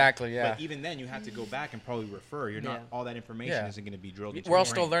notes. Exactly, yeah. But even then, you have to go back and probably refer. You're not Yeah. all that information Yeah. isn't gonna be drilled into We're all your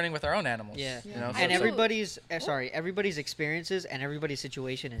still brain. learning with our own animals. Yeah. You know, so And it's like- everybody's experiences and everybody's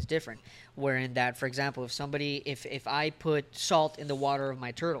situation is different. Wherein that, for example, if I put salt in the water of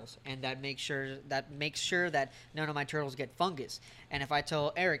my turtles, and that makes sure that none of my turtles get fungus, and if I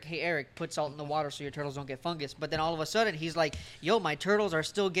tell Eric, hey Eric, put salt in the water so your turtles don't get fungus, but then all of a sudden he's like, yo, my turtles are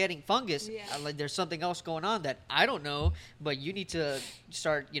still getting fungus. Yeah. Like there's something else going on that I don't know, but you need to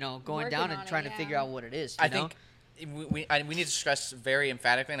start, going Working down on and it, trying to yeah. figure out what it is. I you know? think we need to stress very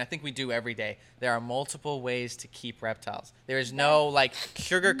emphatically, and I think we do every day. There are multiple ways to keep reptiles. There is no like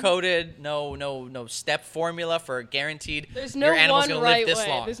sugar coated, no step formula for guaranteed. There's no your animal's one gonna right live this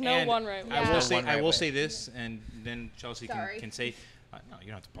way. long. There's no And one right way. I Yeah. will say One right way. this, and then Chelsea Sorry. can say, no, you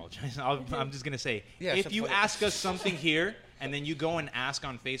don't have to apologize. I'm just gonna say, Yeah, if shut you the fuck up. ask us something here, and then you go and ask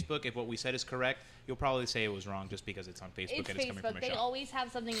on Facebook if what we said is correct, you'll probably say it was wrong just because it's on Facebook It's and it's coming Facebook. from a They shop. always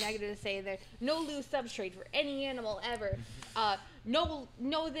have something negative to say there. No loose substrate for any animal ever. No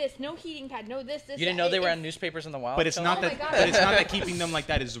this, no heating pad, no this. You didn't know they were on newspapers in the wild? But it's Chelsea? not Oh my that. God. But it's not that keeping them like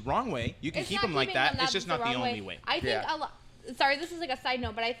that is the wrong way. You can It's keep not them like keeping that. them It's just not the wrong only way. I think Yeah. a lot. Sorry, this is like a side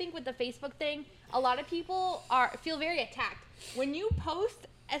note, but I think with the Facebook thing, a lot of people feel very attacked when you post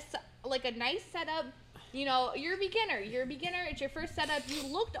like a nice setup. You're a beginner. It's your first setup. You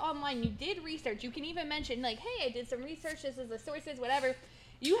looked online. You did research. You can even mention like, hey, I did some research. This is the sources, whatever.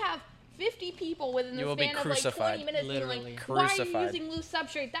 You have 50 people within the You will be span of like crucified. 20 minutes being Literally. like, why are you Crucified. using loose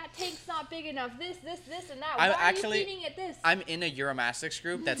substrate? That tank's not big enough. This, and that. I'm Why actually- are you feeding it this? I'm in a Euromastics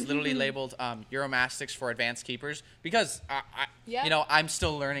group that's literally labeled Euromastics for advanced keepers because Yeah. I'm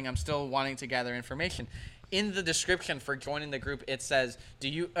still learning. I'm still wanting to gather information. In the description for joining the group, it says,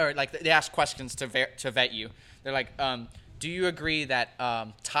 they ask questions to vet you. They're like, do you agree that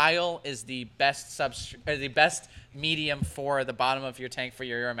tile is the best the best medium for the bottom of your tank for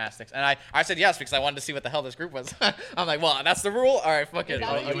your Euromastics? And I said yes because I wanted to see what the hell this group was. I'm like, well, that's the rule. All right, fuck it. Is that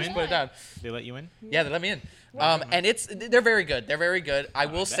I'll what you just put it down. They let you in. Yeah, they let me in. And they're very good. They're very good. I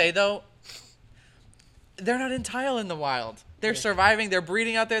will say though, they're not in tile in the wild. They're surviving. They're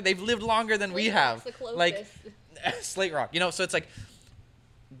breeding out there. They've lived longer than we Slate have. Rock's the Like closest. slate rock. So it's like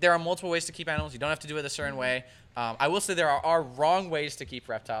there are multiple ways to keep animals. You don't have to do it a certain way. I will say there are wrong ways to keep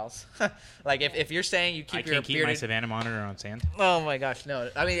reptiles. Like if you're saying you I keep your can't keep my bearded. Savannah monitor on sand. Oh my gosh, no.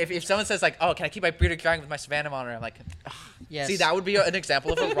 I mean, if someone says like, oh, can I keep my bearded dragon with my Savannah monitor? I'm like, Yes. see, that would be an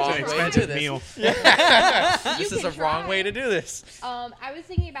example of a wrong It's an way to do expensive this. meal. This is can a wrong try. way to do this. I was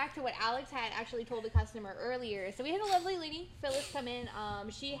thinking back to what Alex had actually told a customer earlier. So we had a lovely lady, Phyllis, come in.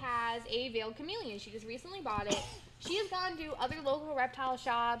 She has a veiled chameleon. She just recently bought it. She has gone to other local reptile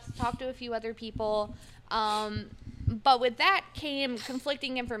shops, talked to a few other people. But with that came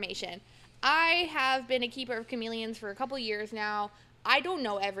conflicting information. I have been a keeper of chameleons for a couple years now. I don't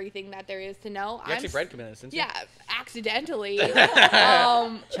know everything that there is to know. You actually bred chameleons, didn't you? Yeah, accidentally.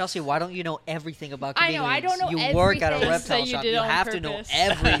 Chelsea, why don't you know everything about I chameleons? know, I don't know You work at a everything. reptile So you shop. did You on have to know purpose.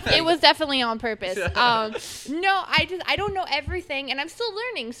 everything. It was definitely on purpose. No, I don't know everything, and I'm still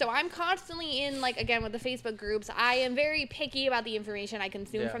learning. So I'm constantly in, like, again, with the Facebook groups. I am very picky about the information I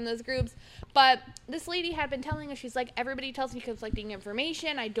consume Yeah. from those groups. But this lady had been telling us, she's like, everybody tells me conflicting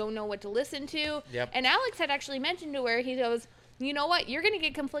information. I don't know what to listen to. Yep. And Alex had actually mentioned to her, he goes, you know what? You're going to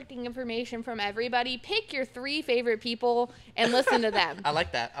get conflicting information from everybody. Pick your 3 favorite people and listen to them. I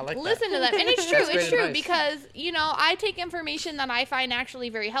like that. I like Listen that. to them. And it's true. That's It's great true advice. because, you know, I take information that I find actually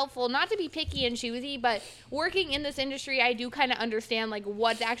very helpful, not to be picky and choosy, but working in this industry, I do kind of understand, like,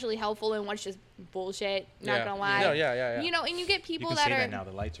 what's actually helpful and what's just bullshit. Not Yeah. going to lie. No, yeah. You know, and you get You people can that say are. that now.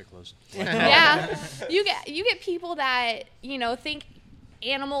 The lights are closed. Yeah. You get people that, you know, think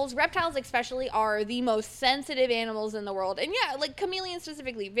animals, reptiles especially, are the most sensitive animals in the world. And yeah, like chameleons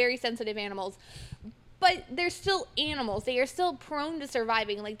specifically, very sensitive animals. But they're still animals. They are still prone to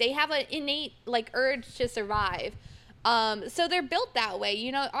surviving. Like, they have an innate, like, urge to survive. So they're built that way.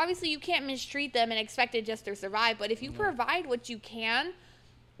 You know, obviously you can't mistreat them and expect it just to survive. But if you provide what you can,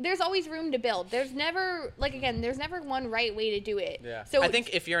 there's always room to build. There's never, like, again, there's never one right way to do it. Yeah. So I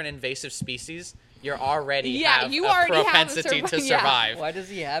think if you're an invasive species, you're already Yeah, have you a already have a propensity to yeah. survive. Why does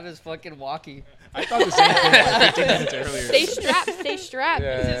he have his fucking walkie? I thought the same thing like 15 minutes earlier. stay strapped, stay strapped.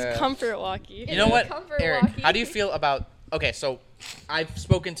 It's comfort walkie. You know what, Comfort Eric? walkie. How do you feel about? Okay, so I've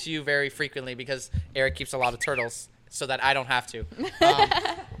spoken to you very frequently because Eric keeps a lot of turtles, so that I don't have to.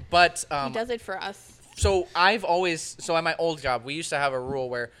 But He does it for us. so I've always at my old job we used to have a rule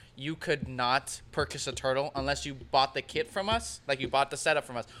where you could not purchase a turtle unless you bought the kit from us, like you bought the setup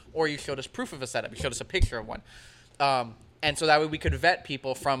from us, or you showed us proof of a setup. You showed us a picture of one, and so that way we could vet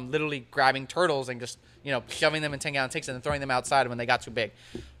people from literally grabbing turtles and just shoving them in 10-gallon tanks and then throwing them outside when they got too big.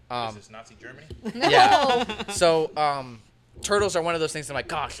 Is this Nazi Germany? Yeah. So turtles are one of those things. I'm like,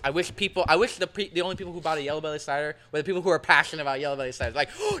 gosh, I wish the only people who bought a yellow belly slider were the people who are passionate about yellow belly sliders. Like,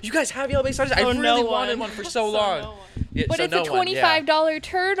 oh, you guys have yellow belly sliders? I So really no wanted one. one for so So long. no one. Yeah, But so it's no a one, yeah. $25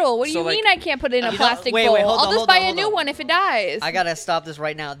 turtle. What do you So, like, mean I can't put it in a You know- plastic wait, bowl? wait, hold I'll on, just hold buy on, a hold new on. one if it dies. I gotta stop this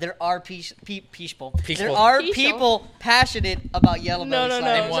right now. There are Peaceful. there are Peaceful. people passionate about yellow No, belly no,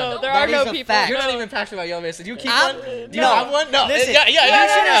 sliders. one. no. There That are no is a people. fact. You're not even passionate about yellow belly sliders. Do you keep I'm- one? Do you no. have one? No. Listen, Yeah. you should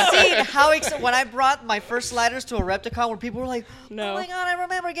have Yeah. seen how when I brought my first sliders to a Repticon where people were like, No. "Oh my god, I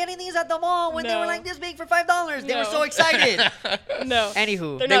remember getting these at the mall when they were No. like this big for $5." They were No. so excited. No.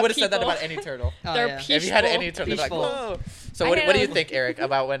 Anywho, They're They not would have said that people. about any turtle. Oh, They're yeah. peaceful. If you had any turtle, they'd be like, Peaceful. whoa. So I what do you know. think, Eric,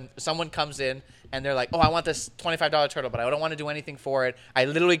 about when someone comes in and they're like, oh, I want this $25 turtle, but I don't want to do anything for it. I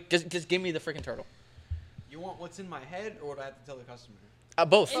literally just give me the freaking turtle. You want what's in my head, or what I have to tell the customer?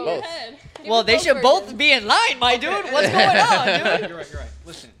 Both. In your Both. head. Well, they should both be in line, my dude. What's going on, dude? You're right.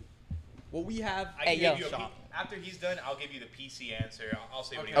 Listen, what we have. I Hey, can yo. give you after he's done, I'll give you the PC answer. I'll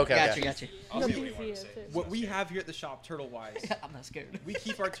say what he Okay. wants. Got you. I'll say what he wants to say. What we have here at the shop, turtle wise, I'm not scared. we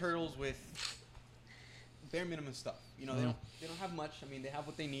keep our turtles with bare minimum stuff. You know, they don't have much. I mean, they have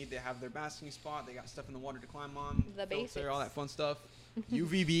what they need. They have their basking spot. They got stuff in the water to climb on. The filter, basics. all that fun stuff.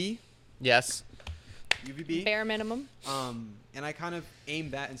 UVB. Yes. Bare minimum. And I kind of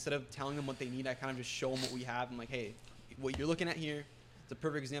aim that instead of telling them what they need, I kind of just show them what we have. I'm like, hey, what you're looking at here, it's a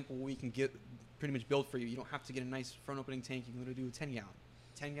perfect example of what we can get pretty much build for you. You don't have to get a nice front opening tank. You can literally do a 10 gallon.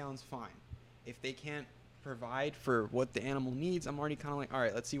 10 gallons fine. If they can't provide for what the animal needs, I'm already kind of like, all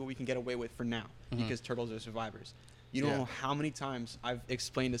right, let's see what we can get away with for now, because turtles are survivors. You don't Yeah. know how many times I've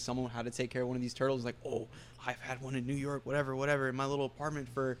explained to someone how to take care of one of these turtles. Like, oh, I've had one in New York, whatever, in my little apartment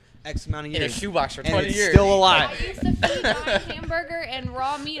for X amount of In a years. shoebox for and 20 it's years. still alive. I used to feed on hamburger and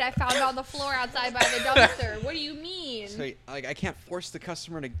raw meat I found on the floor outside by the dumpster. What do you mean? So, like, I can't force the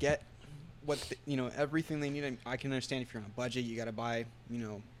customer to get everything they need. I can understand if you're on a budget, you got to buy,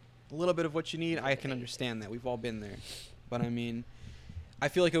 a little bit of what you need. I can understand that. We've all been there. But I mean, I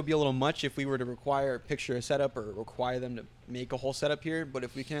feel like it would be a little much if we were to require a picture of setup or require them to make a whole setup here. But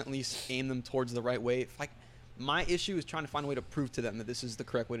if we can at least aim them towards the right way, my issue is trying to find a way to prove to them that this is the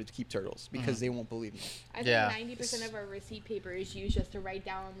correct way to keep turtles, because they won't believe me. I think Yeah. 90% of our receipt paper is used just to write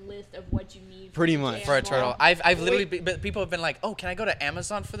down a list of what you need. Pretty each much. For a animal. turtle, I've literally but people have been like, oh, can I go to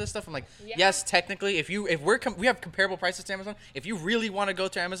Amazon for this stuff? I'm like, Yeah. yes, technically, if we have comparable prices to Amazon. If you really want to go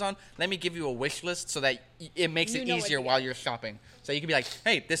to Amazon, let me give you a wish list so that it makes You it know what easier to while get. you're shopping. So you can be like,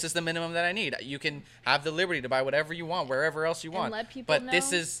 hey, this is the minimum that I need. You can have the liberty to buy whatever you want wherever else you And want. let people But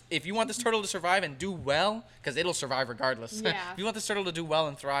this know. is if you want this turtle to survive and do well, because it'll survive regardless. Yeah. If you want this turtle to do well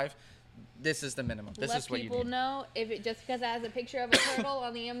and thrive, this is the minimum. This Let is what you people need. know if it just because it has a picture of a turtle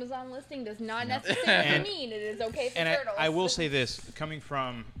on the Amazon listing does not necessarily And- mean it is okay for And turtles. I will say this, coming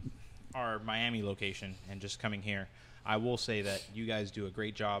from our Miami location and just coming here, I will say that you guys do a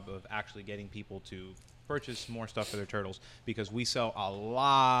great job of actually getting people to purchase more stuff for their turtles, because we sell a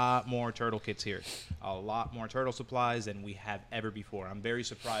lot more turtle kits here, a lot more turtle supplies than we have ever before. I'm very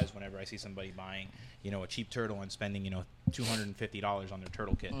surprised whenever I see somebody buying, a cheap turtle and spending, $250 on their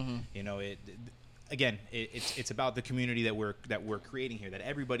turtle kit. It's about the community that we're creating here, that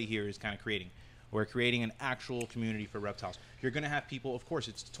everybody here is kind of creating. We're creating an actual community for reptiles. You're going to have people, of course,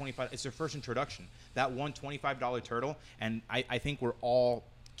 it's their first introduction. That one $25 turtle, and I think we're all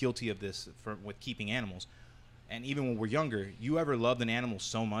guilty of this with keeping animals. And even when we're younger, you ever loved an animal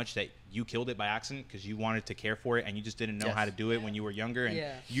so much that you killed it by accident because you wanted to care for it and you just didn't know Yes. how to do it when you were younger, and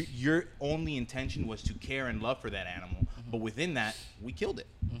Yeah. your only intention was to care and love for that animal. But within that, we killed it.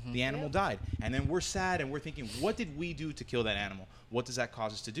 The animal died. And then we're sad and we're thinking, what did we do to kill that animal? What does that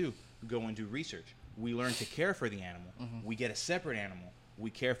cause us to do? Go and do research. We learn to care for the animal. We get a separate animal.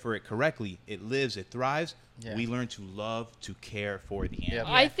 We care for it correctly. It lives, it thrives. Yeah. We learn to love, to care for the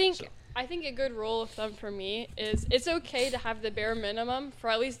animal. I think So- I think a good rule of thumb for me is it's okay to have the bare minimum for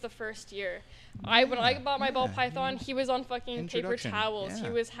at least the first year. When I bought my ball python, he was on fucking paper Introduction, towels.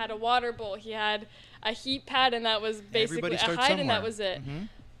 yeah. He had a water bowl. He had a heat pad, and that was basically Everybody a starts hide, and that somewhere. was it. Mhm.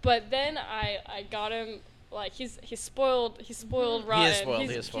 But then I got him. Like he's spoiled rotten. spoiled, He's,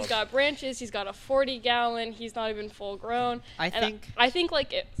 he is spoiled. He's got branches. He's got a 40-gallon. He's not even full grown. I And think. I think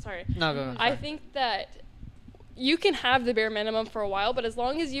like it. Sorry. No, go. I think that you can have the bare minimum for a while, but as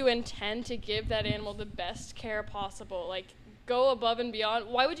long as you intend to give that animal the best care possible, like go above and beyond.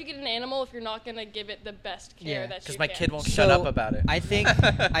 Why would you get an animal if you're not gonna give it the best care Yeah. that you Because my can? kid won't shut up So, about it. I think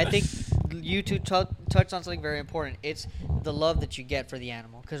you two touched on something very important. It's the love that you get for the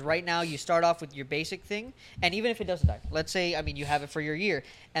animal. Because right now you start off with your basic thing, and even if it doesn't die, let's say you have it for your year,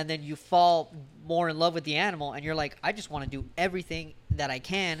 and then you fall more in love with the animal, and you're like, I just want to do everything that I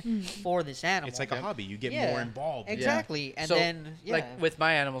can for this animal. It's like a hobby. You get Yeah, more involved. Exactly, and So, then like with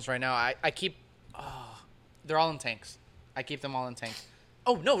my animals right now, I keep, they're all in tanks. I keep them all in tanks.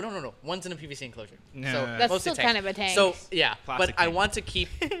 Oh no! One's in a PVC enclosure. No. So That's mostly still tanks. kind of a tank. So yeah, Plastic but I tank. want to keep,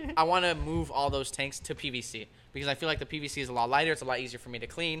 I want to move all those tanks to PVC because I feel like the PVC is a lot lighter. It's a lot easier for me to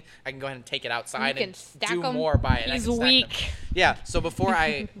clean. I can go ahead and take it outside can and stack do 'em. more by it. and I He's can stack them. weak. Yeah. So before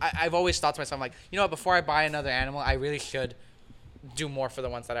I've always thought to myself, I'm like, you know what? Before I buy another animal, I really should do more for the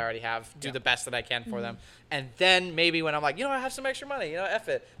ones that I already have. Do the best that I can for them, and then maybe when I'm like, I have some extra money. F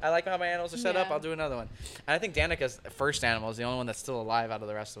it. I like how my animals are set up. Yeah. I'll do another one. And I think Danica's first animal is the only one that's still alive out of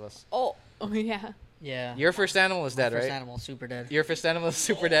the rest of us. Oh yeah. yeah, Your first animal is dead, first right? animal super dead. Your first animal is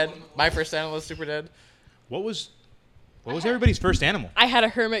super dead. My first animal is super dead. What was everybody's first animal? I had a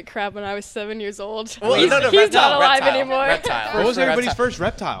hermit crab when I was 7 years old. Well, he's no, he's reptile, not alive reptile, anymore. reptile. What was everybody's reptile. first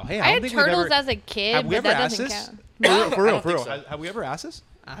reptile? Hey, I I don't had think we've turtles ever. as a kid, Have we but ever that asked doesn't this? count. For real, I don't for real. think so. Have we ever asked this?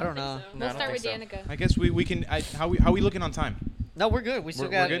 I don't know. No, We'll I don't start with think so. Danica. I guess we can. How we looking on time? No, we're good. We still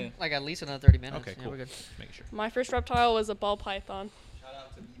We're got good? like at least another 30 minutes. Okay, Yeah, cool. we're good. Making sure. My first reptile was a ball python. Shout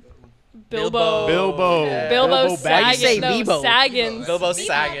out to Bilbo. Bilbo. Yeah. Bilbo Bilbo Baggins. Say Saggins. No, Meebo. Saggins. Bilbo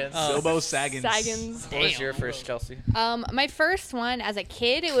Saggins. Bilbo Saggins. Saggins. What was your first, Chelsea? My first one as a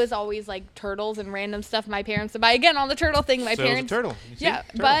kid, it was always like turtles and random stuff my parents would buy. Again, on the turtle thing, my So it was a parents. turtle. You see? Yeah,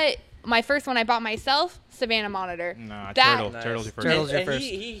 Turtle. but my first one I bought myself, Savannah Monitor. Nah, that- turtle. Nice. Turtle's your first. Turtle's your And first.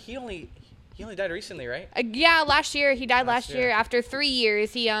 he only died recently, right? Yeah, last year he died. Last Last year year. after 3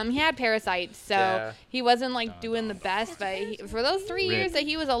 years, he had parasites, so Yeah. he wasn't like doing the best. But for those 3 Rip. years that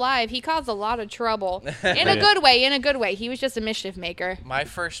he was alive, he caused a lot of trouble in a Rip. good way. In a good way, he was just a mischief maker. My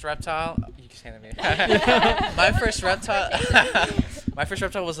first reptile. You can stand at me. My first reptile. My first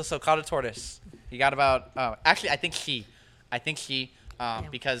reptile was a sulcata tortoise. He got about. Actually, I think he,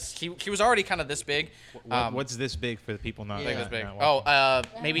 because he was already kind of this big. What's this big for the people not? I think it was big. not Oh,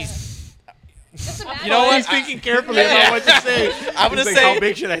 watching? maybe. Just You know what? He's thinking carefully about what to say. I'm gonna He's like, say. how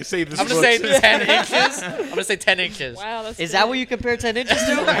big should I say this? I'm gonna was? say 10 inches. I'm gonna say 10 inches. Wow, that's Is that what you compare 10 inches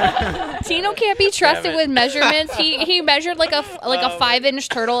to? Tino can't be trusted Damn it. with measurements. He measured like a 5-inch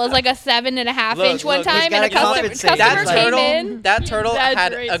turtle as like a 7.5 Look, inch one look, time, he's and a gotta customer compensate. That came turtle, in. that turtle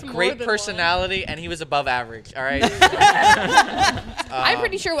had a exaggerates more great than personality, and he was above average. All right. I'm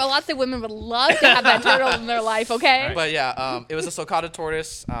pretty sure lots of women would love to have that turtle in their life. Okay. But yeah, it was a sulcata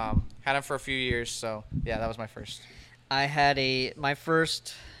tortoise. Had him for a few years, so yeah, that was my first. I had my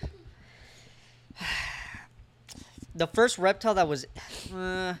first. The first reptile that was,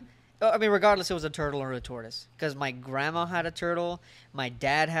 I mean, regardless, it was a turtle or a tortoise. Because my grandma had a turtle, my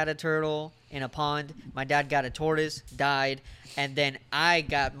dad had a turtle in a pond. My dad got a tortoise, died, and then I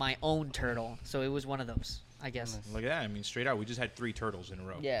got my own turtle. So it was one of those, I guess. Look at that. I mean, straight out, we just had 3 turtles in a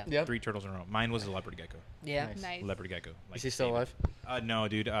row. Yeah. Yep. 3 turtles in a row. Mine was a leopard gecko. Yeah. Nice. Leopard gecko. Like Is he still baby. alive? No,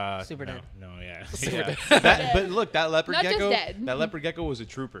 dude. Super no, dead. No, yeah. Super Yeah. dead. But look, that leopard Not just gecko. dead. That leopard gecko was a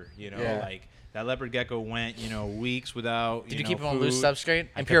trooper. You know, Yeah. like that leopard gecko went, weeks without. Did you know, keep him on loose food. substrate I and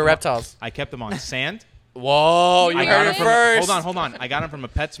kept pure him on- reptiles? I kept them on sand. Whoa, you I heard got it him from- first. Hold on. I got him from a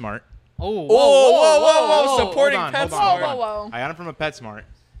PetSmart. Oh, Whoa, supporting Hold on, PetSmart. hold on. Whoa. I got them from a PetSmart.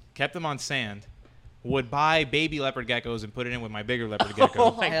 Kept them on sand. Would buy baby leopard geckos and put it in with my bigger leopard gecko.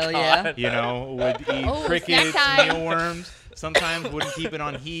 Oh my Hell God. yeah. Would eat Oh, crickets, snack time. mealworms. Sometimes wouldn't keep it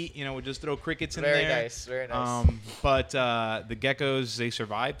on heat. Would just throw crickets in Very there. nice, very nice. But the geckos, they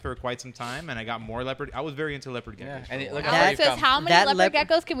survived for quite some time, and I got more leopard. I was very into leopard geckos. Yeah, for and a it- while. look how far Alex you've says, come. how many That leopard leopard-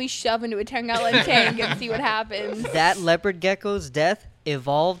 geckos can we shove into a 10-gallon tank and see what happens? That leopard gecko's death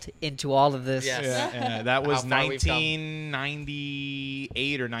evolved into all of this. Yes. Yeah, that was How far we've come.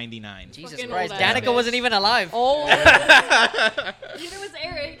 1998 or 99. Jesus Fucking Christ. old ass Danica bitch. wasn't even alive. Oh, Neither was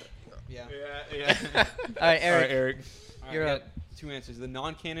Eric. Yeah. Yeah. All right, All Eric. right, Eric. All right, You're I up. got 2 answers. The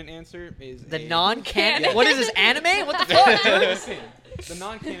non-canon answer is The a- non-canon? Yeah. What is this, anime? What the fuck? Listen, the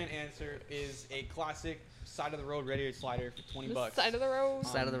non-canon answer is a classic side of the road radiator slider for 20 bucks. side of the road.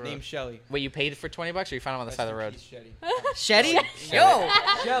 Side of the road. Named Shelly. Wait, you paid for $20 or you found him on the side of the road? Shelly. Shetty? Yo!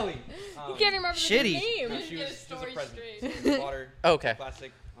 Shelly. You can't remember Shitty. the name. No, she Get was a a story present. straight. So we bought her Okay.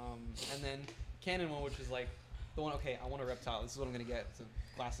 classic. And then canon one, which is like the one. Okay, I want a reptile. This is what I'm gonna get. It's a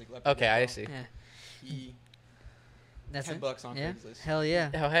classic leopard. Okay, I reptile. see. Yeah. E- That's $10 it? on Yeah. Craigslist. Hell yeah.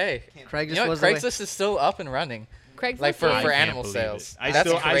 Oh, hey. Craigslist You know what? was the way. Craigslist is still up and running. Craigslist. Like for I can't animal believe sales. it. I That's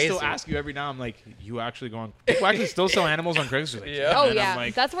still crazy. ask you every now. I'm like, you actually going? People actually still sell animals on Craigslist. Yeah. Oh And yeah, I'm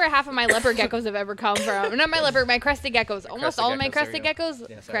like, that's where half of my leopard geckos have ever come from. Not my leopard, my crested geckos. Almost crested all of my geckos, there crested you geckos,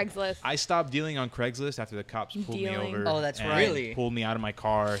 Yeah, sorry. Craigslist. I stopped dealing on Craigslist after the cops pulled me Dealing. over. Oh, that's and right. Really? Pulled me out of my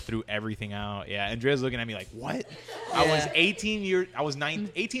car, threw everything out. Yeah, Andrea's looking at me like, "What?" I was Yeah.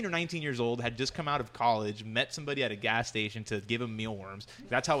 18 or 19 years old. Had just come out of college. Met somebody at a gas station to give him mealworms.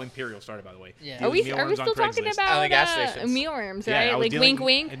 That's how Imperial started, by the way. Yeah. Are Dealing we mealworms on still talking Craigslist. about On the gas stations. mealworms, Yeah, I right? was Like dealing-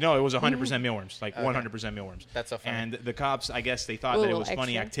 wink, wink. No, it was 100% mealworms, like Okay. 100% mealworms. That's so funny. And the cops, I guess, they thought Ooh, that a it little was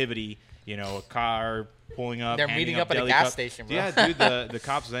funny extra. activity. A car pulling up. They're handing meeting up at a deli gas cup. station, bro. Yeah, dude. The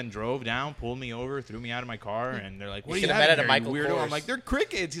cops then drove down, pulled me over, threw me out of my car, and they're like, "What You are you should have having met at a here, you Michael weirdo?" Kors. I'm like, "They're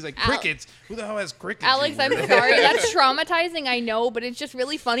crickets." He's like, Al- "Crickets? Who the hell has crickets?" you Alex, I'm weirdo?" sorry. That's traumatizing, I know, but it's just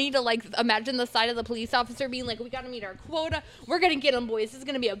really funny to like imagine the side of the police officer being like, "We got to meet our quota. We're gonna get them, boys. This is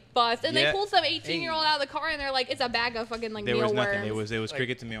gonna be a bust." And Yeah. they pull some 18-year-old out of the car, and they're like, "It's a bag of fucking like There was mealworms." nothing. It was Like-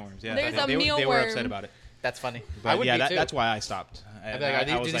 crickets and mealworms. Yeah, There's a they were mealworm. upset about it. That's funny. But I would yeah, be too. that's why I stopped. I'd be like,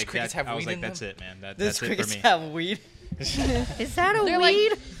 do was these like, crickets have I was weed like, in that's them? it, man. These That's it for crickets me. have weed. Is that a They're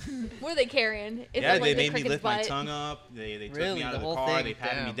weed? like, what are they carrying? Is Yeah, it, like, they the made me cricket's lift my butt? tongue up. They took Really? me out The of the whole car. thing? They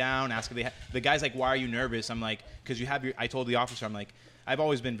patted me Damn. down, asked if they the guy's like, "Why are you nervous?" I'm like, "Cause you have your." I told the officer, I'm like, I've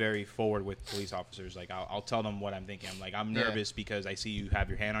always been very forward with police officers. Like, I'll tell them what I'm thinking. I'm like, I'm Yeah. nervous because I see you have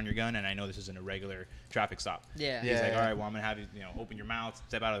your hand on your gun, and I know this isn't a regular traffic stop. Yeah. He's Yeah, like, yeah. all right, well, I'm gonna have you, open your mouth,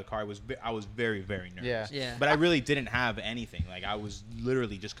 step out of the car. I was very, very nervous. Yeah. Yeah. But I really didn't have anything. Like, I was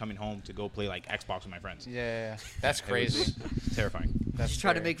literally just coming home to go play like Xbox with my friends. Yeah. That's It was crazy. terrifying. That's Just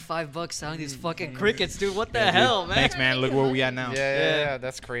try to scary. make $5 selling these fucking crickets, dude. What the Yeah, dude. hell, man? Thanks, man. Look where we at now. Yeah,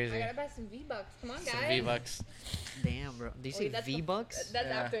 that's I crazy. gotta buy some V-Bucks. Come on, guys. Some V-Bucks. Damn, bro. Do you say Wait, that's the- V-Bucks? That's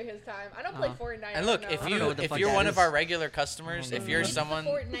Yeah. after his time. I don't play Uh-huh. Fortnite. And look, I don't if know. don't know what the if fuck you're that one is. of our regular customers, if you're It's someone, the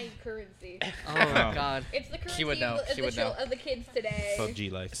Fortnite currency. Oh, my God. It's the currency would know. Of, She the would know. of the kids today.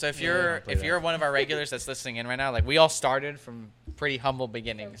 PUBG life. so if Yeah, I you're don't play if that. you're one of our regulars that's listening in right now, like we all started from pretty humble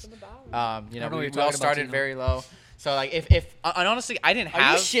beginnings. From the bottom. You I don't know what we you're all talking about, started Tino. very low. So like if and honestly, I didn't Are you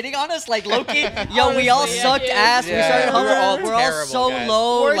have. shitting on us like Loki? Yo, we all Honestly, yeah, sucked dude. ass. We Yeah, started we humble. were all We're all terrible, so guys.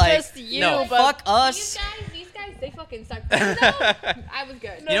 low. We're like, just you, No, but fuck us. These guys, they fucking suck. No, I was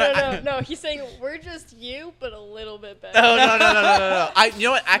good. no, You know no, what, no, no. He's saying we're just you, but a little bit better. No. You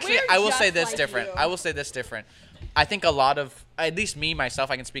know what? Actually, We're I will say just this like different. you. I will say this different. I think a lot of, at least me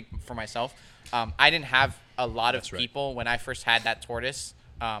myself, I can speak for myself. I didn't have a lot of That's right. people when I first had that tortoise,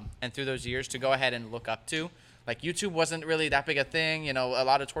 and through those years to go ahead and look up to. Like YouTube wasn't really that big a thing. A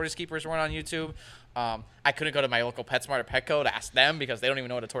lot of tortoise keepers weren't on YouTube. I couldn't go to my local PetSmart or Petco to ask them because they don't even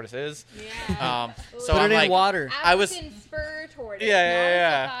know what a tortoise is. Yeah. So Put I'm it in like water. I was- African spur tortoise.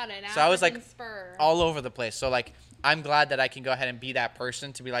 Yeah. not a Sultana, So I was, like, African spur. all over the place. So like I'm glad that I can go ahead and be that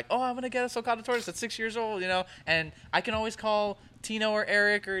person to be like, oh, I'm gonna get a sulcata tortoise at 6 years old, and I can always call Tino or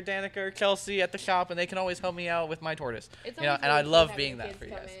Eric or Danica or Kelsey at the shop, and they can always help me out with my tortoise. It's And always I really love cool being having that the for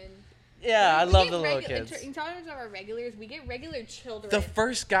you kids guys. come in. Yeah, I We love get the little regu- kids. In terms of our regulars, we get regular children. The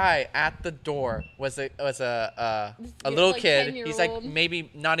first guy at the door was a This little like, kid. He's like 10-year-old.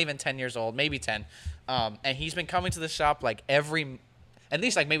 maybe not even 10 years old, maybe 10. And he's been coming to the shop like at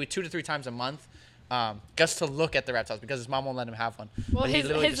least like maybe 2 to 3 times a month, just to look at the reptiles because his mom won't let him have one. Well, But he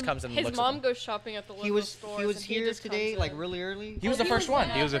literally just comes and his looks mom at them. goes shopping at the local He was stores. and here just today, comes like in. really early. He was the first one.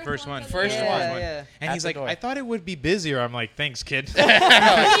 He was the first one. First Yeah, one. yeah. And At he's the like, door. I thought it would be busier. I'm like, thanks, kid.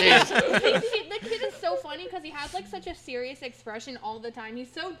 The kid is so funny because he has like such a serious expression all the time.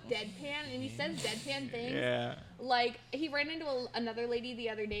 He's so deadpan and he says deadpan things. Yeah. Like he ran into another lady the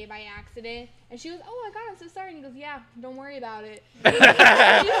other day by accident, and she was, "Oh my god, I'm so sorry." And he goes, "Yeah, don't worry about it." she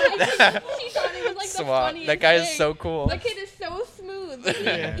thought it was like the Swat. funniest That guy is thing. so cool. The kid is so smooth. He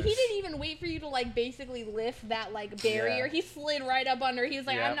didn't even wait for you to like basically lift that like barrier. Yeah. He slid right up under. He was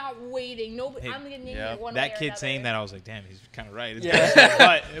like, Yeah. "I'm not waiting. No, Hey, I'm getting in yeah. here one way That or kid another." saying that, I was like, damn, he's kind of right. Yeah.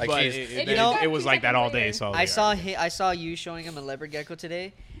 but Like, it, he's- it, You know- it was like that all day. So I saw you showing him a leopard gecko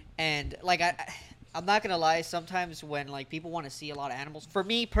today, and like I'm not gonna lie. Sometimes when like people want to see a lot of animals, for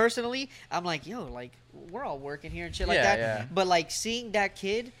me personally, I'm like, yo, like we're all working here and shit like Yeah, that. yeah. But like seeing that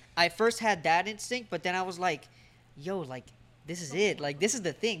kid, I first had that instinct, but then I was like, yo, like this is it. Like this is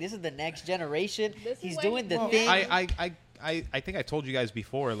the thing. This is the next generation. This is He's when- doing the Well, thing. I think I told you guys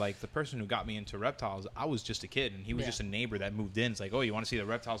before, like the person who got me into reptiles, I was just a kid, and he was Yeah. just a neighbor that moved in. It's like, oh, you want to see the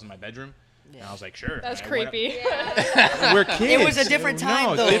reptiles in my bedroom? And Yeah. I was like, sure. That's And I went up- creepy. Yeah. We're kids. It was a different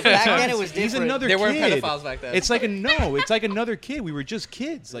time, though. different Back then times. it was He's different. another There kid. weren't pedophiles back then. It's like it's like another kid. We were just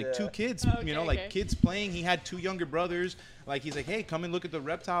kids, like two kids. Okay, Like okay. kids playing. He had 2 younger brothers. Like he's like, hey, come and look at the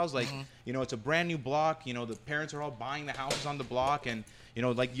reptiles. Like it's a brand new block. The parents are all buying the houses on the block, and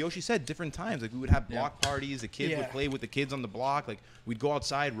like Yoshi said, different times. Like we would have block parties. The kids would play with the kids on the block. Like we'd go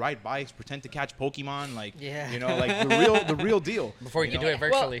outside, ride bikes, pretend to catch Pokemon. Like like the real deal. Before you could do know. it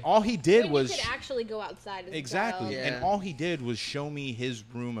virtually. All he did When was you could actually go outside as a exactly, child. Yeah. and all he did was show me his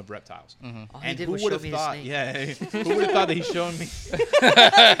room of reptiles. All he And did who was would show have me his thought? snake. Yeah, who would have thought that he's showing me?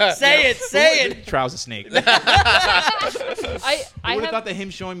 Say it. Say it. Trouser snake. I I would have have thought that him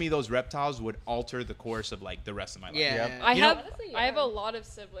showing me those reptiles would alter the course of like the rest of my life. Yeah. Yep. I You know- have Honestly, I have yeah. a lot of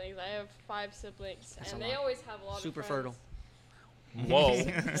siblings. I have 5 siblings, That's and a they lot. always have a lot Super of friends. fertile.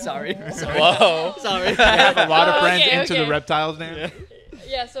 Whoa. Sorry. Whoa. Sorry. You have a lot of Oh, friends okay, into okay. the reptiles now.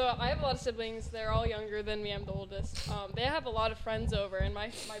 Yeah, so I have a lot of siblings. They're all younger than me. I'm the oldest. They have a lot of friends over, and my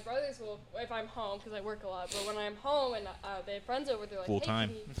brothers will, if I'm home, because I work a lot, but when I'm home and they have friends over, they're like, Full hey,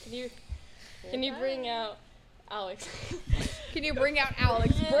 time. Can you bring out Alex? Can you bring out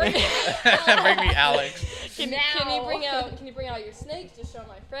Alex? Bring- Bring me Alex. can Now. you bring out your snakes to show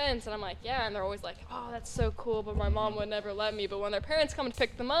my friends? And I'm like, yeah, and they're always like, oh, that's so cool, but my mom would never let me. But when their parents come to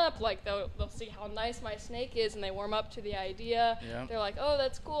pick them up, like they'll see how nice my snake is, and they warm up to the idea. Yeah. They're like, oh,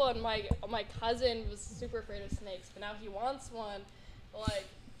 that's cool. And my cousin was super afraid of snakes, but now he wants one. Like,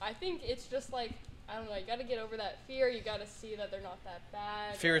 I think it's just like, I don't know, you gotta get over that fear. You gotta see that they're not that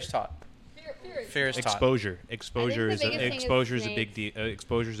bad. Fear is taught. Fear is taught. Exposure. I Exposure think is the biggest thing is exposure is a big snakes.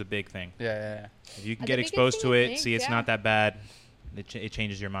 exposure is a big thing. Yeah. If you can The get biggest exposed thing to is it, snakes, see it's yeah. not that bad. It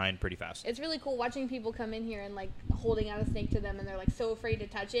changes your mind pretty fast. It's really cool watching people come in here and like holding out a snake to them, and they're like so afraid to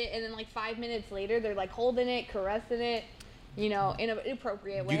touch it, and then like 5 minutes later they're like holding it, caressing it, in an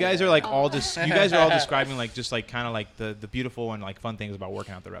appropriate way. You guys are like Oh. all you guys are all describing like just like kind of like the beautiful and like fun things about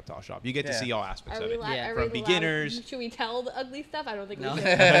working at the reptile shop. You get to Yeah. see all aspects Are of we it. Yeah. are From we beginners. Should we tell the ugly stuff? I don't think No.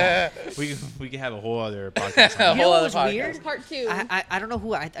 we should. We can have a whole other podcast. A on You whole know other what was podcast. weird? Part 2. I don't know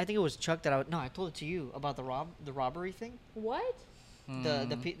who. I think it was Chuck that I told it to you about the robbery thing. What?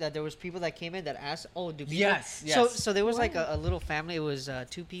 That there was people that came in that asked, oh, do people? Yes, So yes. so there was like a little family. It was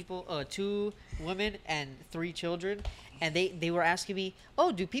 2 women and 3 children, and they were asking me,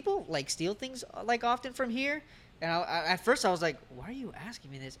 oh, do people like steal things like often from here? And at first I was like, why are you asking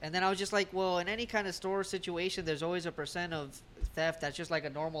me this? And then I was just like, well, in any kind of store situation, there's always a % of theft. That's just like a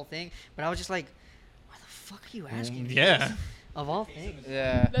normal thing. But I was just like, why the fuck are you asking me Yeah. this? Of all things.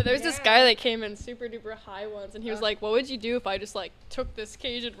 Yeah. No, there's this Yeah. guy that came in super duper high once, and he was like, "What would you do if I just like took this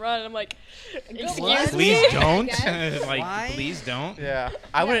cage and run?" And I'm like, "Excuse What? me." Please don't. guess. Like Why? please don't. Yeah.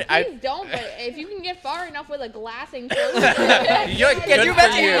 I wouldn't. I. Please don't. But if you can get far enough with a glass enclosure, You're Can you good for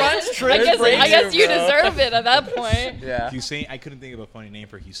imagine he you. runs I straight guess, for you, I guess you bro. deserve it at that point. Yeah. Usain, I couldn't think of a funny name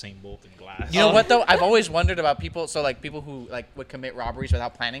for Usain Bolt in glass. You know what though? I've always wondered about people. So like people who like would commit robberies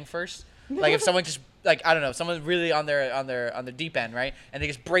without planning first. Like if someone just like I don't know, someone's really on their deep end, right? And they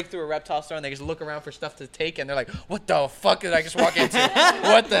just break through a reptile store and they just look around for stuff to take, and they're like, "What the fuck did I just walk into?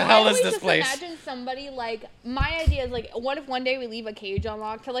 What the hell is this place?" Imagine somebody like my idea is like, what if one day we leave a cage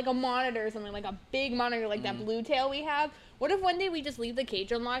unlocked to like a monitor or something, like a big monitor like that blue tail we have? What if one day we just leave the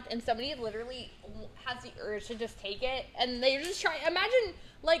cage unlocked and somebody literally has the urge to just take it and they're just trying? Imagine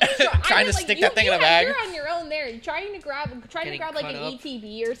like Trying to stick that thing in a bag. You're on your own there, you're trying to grab Getting like cut an up.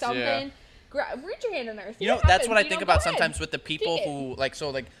 ETB or something. Reach your hand in there. See You know, what that's what I happens, think go about ahead. sometimes with the people Take it. who like.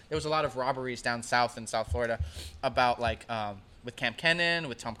 So like, there was a lot of robberies down south in South Florida, about like with Camp Kennan,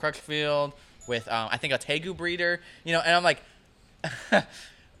 with Tom Crutchfield, with I think a Tegu breeder. You know, and I'm like,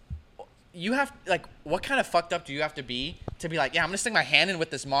 you have like, what kind of fucked up do you have to be like, yeah, I'm gonna stick my hand in with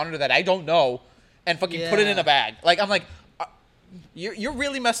this monitor that I don't know, and fucking put it in Yeah. a bag. Like I'm like. You're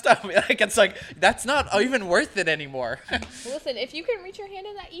really messed up. Like it's like that's not even worth it anymore. Listen, if you can reach your hand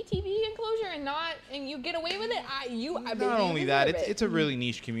in that ETB enclosure and you get away with it, Not only that, it's a really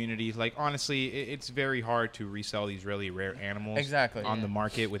niche community. Like honestly, it's very hard to resell these really rare animals Exactly. on the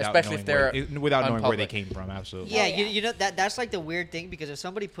market without Especially knowing if they're without knowing where they unpublic. came from. Absolutely. Yeah, Oh, yeah. You know that's like the weird thing, because if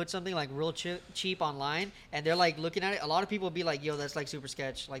somebody puts something like real cheap online and they're like looking at it, a lot of people will be like, "Yo, that's like super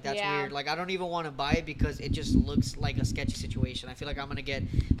sketch. Like that's Yeah. weird. Like I don't even want to buy it because it just looks like a sketchy situation. I feel like I'm gonna get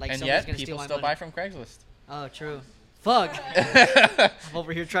like And someone's yet, gonna steal people my still money." buy from Craigslist. Oh, true. Fuck. I'm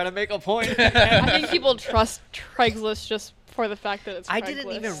over here trying to make a point. I think people trust Craigslist just for the fact that it's Craigslist. I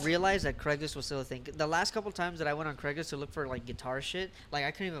didn't even realize that Craigslist was still a thing. The last couple times that I went on Craigslist to look for like guitar shit, like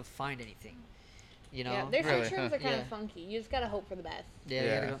I couldn't even find anything. You know? Yeah, their Really? search terms are kind Yeah. of funky. You just gotta hope for the best. Yeah. you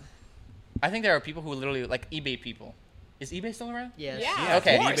Yeah. gotta go- I think there are people who literally like eBay people. Is eBay still around? Yes. Yeah.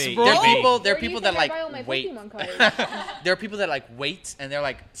 Okay. of course, There bro. are people. There are Where do you people that think I buy all like my wait. Pokemon cards? There are people that like wait, and they're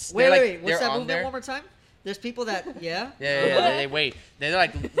like, Wait, they're, like, wait. What's they're that on movement there. one more time? There's people that, yeah? Yeah. They wait. They're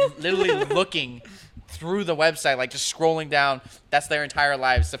like literally looking through the website, like just scrolling down. That's their entire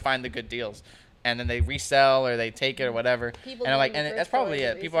lives to find the good deals, and then they resell or they take it or whatever. People and I'm like, doing and the that's thrift probably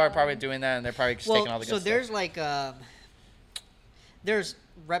stores it. People are probably reselling. doing that, and they're probably just taking all the good so stuff. there's like, there's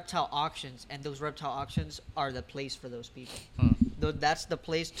reptile auctions, and those reptile auctions are the place for those people. That's the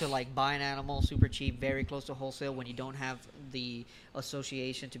place to like buy an animal super cheap, very close to wholesale, when you don't have the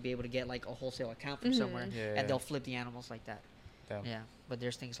association to be able to get like a wholesale account from somewhere, Yeah. and they'll flip the animals like that. Damn. Yeah, but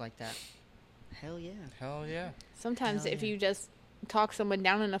there's things like that. Hell yeah. Hell yeah. Sometimes Hell if yeah. you just talk someone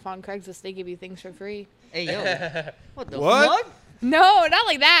down enough on Craigslist, they give you things for free. Hey yo, what the What? fuck? No, not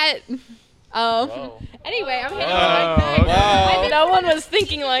like that. Whoa. Anyway, I'm hitting Whoa, the mic back. whoa. No one was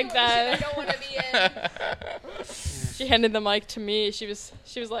thinking like I that. don't want to be in. She handed the mic to me. She was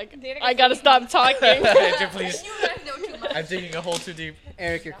like, Danica I gotta said- stop talking. Please. You guys know too much. I'm digging a hole too deep.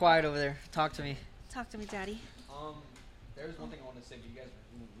 Eric, you're quiet over there. Talk to me. Talk to me, daddy. There's one thing I want to say, but you guys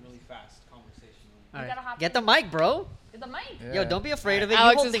are moving really fast conversational. All gotta hop Get the in. mic, bro. The mic. Yo, don't be afraid of it.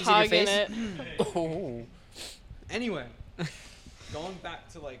 Alex you hold is things in your hogging face. it. Oh. Anyway, going back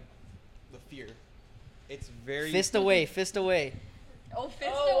to like the fear, it's very Fist away, fist away. Oh,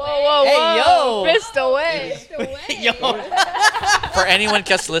 fist Whoa, away. whoa, Hey, whoa. yo. Fist away. Fist away. Yo. For anyone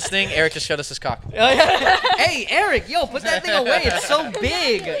just listening, Eric just showed us his cock. Hey, Eric, yo, put that thing away. It's so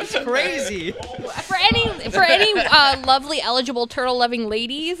big. It's crazy. For any lovely eligible turtle loving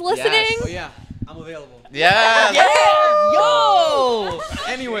ladies listening, Yes. Oh yeah, I'm available. Yeah. Yo.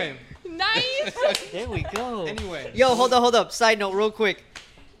 Anyway, nice. There we go. anyway. Yo, hold up. Side note, real quick.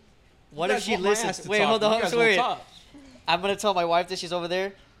 What You if guys she want my ass listens? to Wait, talk, hold you on. guys Wait. won't talk. I'm gonna tell my wife that she's over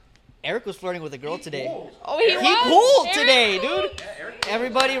there. Eric was flirting with a girl today. Oh, he He was? pulled Eric today, pulled? dude.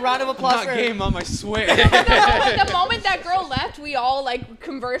 Everybody, round of I'm applause not for game, Mom, I swear. The moment that girl left, we all like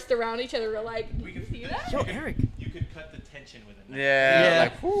conversed around each other. We're like, did you see that? Yo, Eric. You could cut the tension with it. Yeah. Yeah.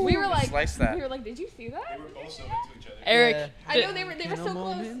 Like, whew, We were like, slice that. we were like, did you see that? They were both so into each other. Eric, Yeah. I know they were so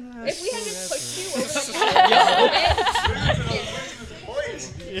close. If we had just pushed you over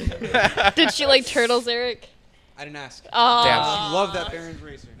the did she like turtles, Eric? I didn't ask. Oh. Damn. She loved that Baron's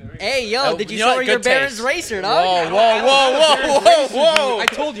Racer. Hey, yo, Oh, did you you know show what? her your Good Baron's taste. Racer, Whoa, dog? whoa. I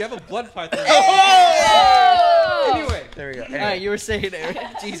told you, I have a blood python. Oh! Anyway, There we go. All right, you were saying, Eric.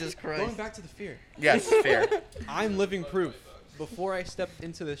 Jesus going Christ. back to the fear. Yes, fair. I'm living proof. Before I stepped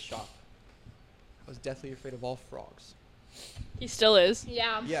into this shop, I was deathly afraid of all frogs. He still is.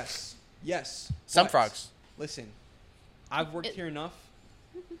 Yeah. Yes. Yes. Some but frogs. Listen, I've worked here enough.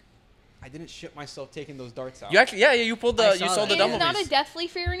 I didn't shit myself taking those darts out. You actually, yeah, you pulled I the, you saw sold the that. It's not a dumblebees. deathly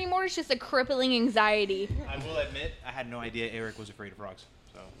fear anymore. It's just a crippling anxiety. I will admit, I had no idea Eric was afraid of frogs.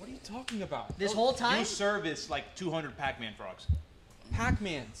 So What are you talking about? This whole time? you service like 200 Pac-Man frogs.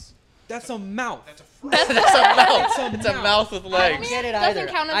 Pac-Mans. That's a mouth. That's a frog. That's a mouth. It's a It's a mouth. mouth with I legs. don't get it Doesn't either.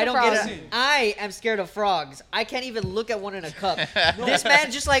 count as I a don't frog. get it. I am scared of frogs. I can't even look at one in a cup. This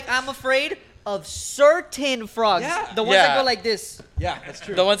man just like, I'm afraid. of certain frogs. Yeah. The ones Yeah. that go like this. Yeah, that's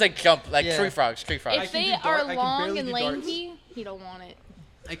true. The ones that jump like Yeah. tree frogs. If can they do are I can long barely and do darts. lanky, he don't want it.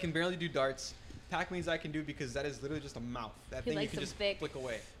 I can barely do darts. Pac-Manes I can do because that is literally just a mouth. That He thing you likes can them just thick. flick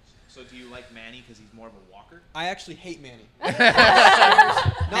away. So do you like Manny because he's more of a walker? I actually hate Manny.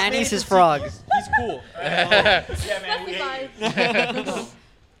 Not Manny's his for frog. He's cool. Yeah, man. We hate you. No.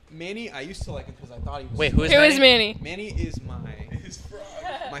 Manny, I used to like him because I thought he was. Wait, who is Who Manny? is Manny? Manny is His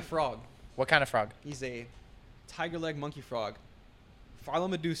frog. my frog. What kind of frog? He's a tiger leg monkey frog.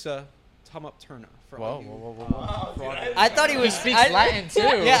 Phylomedusa tomopterna. For Whoa, all you, whoa, whoa, whoa. frog I thought he was Speaks I- Latin too.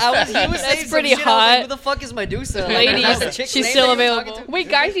 Yeah, he was saying some pretty shit. I was hot. like, who the fuck is Medusa? Like, Ladies, that's the chick's she's name still that you were talking available. to? Wait,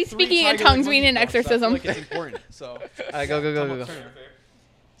 guys, he's Three speaking in tiger tongues. leg We need an monkey frogs, so I feel exorcism. like it's important. So. Alright, go.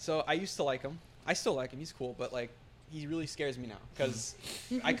 So I used to like him. I still like him. He's cool, but like he really scares me now because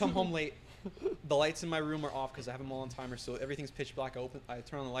I come home late. The lights in my room are off because I have him all on timer, so everything's pitch black. I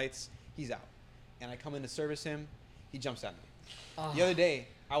turn on the lights. He's out, and I come in to service him. He jumps at me. Oh. The other day,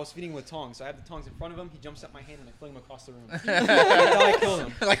 I was feeding him with tongs. So I have the tongs in front of him. He jumps at my hand and I fling him across the room. I thought I killed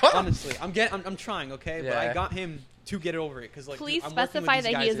him. Like, what? Honestly, I'm trying, okay, but I Yeah. got him to get over it because like Please I'm working with specify these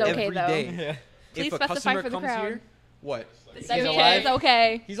that he guys is okay, every though. day. Please If a specify customer for the comes crowd. here, what? He's That okay. kid's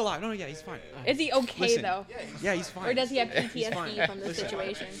okay. He's alive. No, yeah, he's fine. Is he okay Listen. though, Yeah, he's fine. or does he have He's fine. PTSD from the Listen.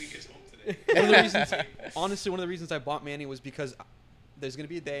 situation? One of the reasons, honestly, one of the reasons I bought Manny was because there's gonna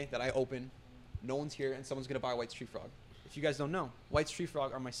be a day that I open, no one's here, and someone's gonna buy a white tree frog. If you guys don't know, white tree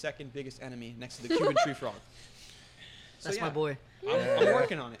frog are my second biggest enemy next to the Cuban tree frog. So, That's yeah, my boy. I'm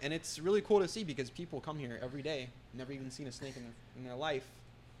working on it, and it's really cool to see because people come here every day, never even seen a snake in their life.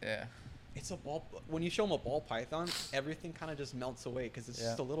 Yeah. It's a ball. When you show them a ball python, everything kind of just melts away because it's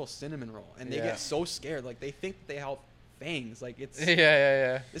just a Yeah. little cinnamon roll, and they Yeah. get so scared. Like they think they have fangs. Like it's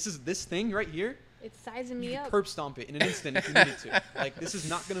Yeah. this thing right here. It's sizing You me can up. curb stomp it in an instant if you needed to. Like this is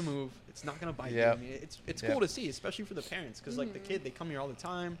not gonna move. It's not gonna bite Yep. you. I mean, it's Yep. cool to see, especially for the parents, because like the kid, they come here all the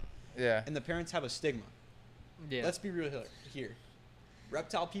time, Yeah. and the parents have a stigma. Yeah. Let's be real here.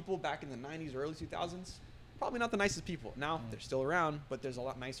 Reptile people back in the 90s or early 2000s, probably not the nicest people. Now they're still around, but there's a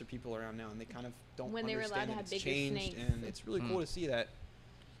lot nicer people around now, and they kind of don't When they were allowed understand to that have it's bigger changed, snakes. and it's really cool to see that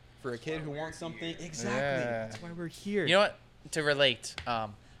for a kid who wants something. Exactly. Yeah. That's why we're here. You know what? To relate,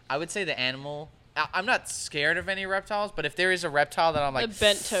 I would say the animal. I'm not scared of any reptiles, but if there is a reptile that I'm like, The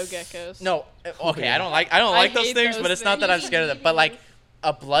bent toe geckos. no, okay, yeah. I don't like those hate things, those but it's not that I'm things. scared of them. But like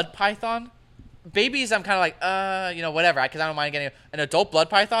a blood python, babies, I'm kind of like, whatever, because I don't mind getting an adult blood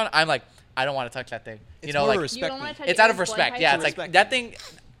python. I'm like, I don't want to touch that thing. It's You know, more like respect You don't me. want to touch it's out of Eric's blood respect. Yeah, it's python? like that thing.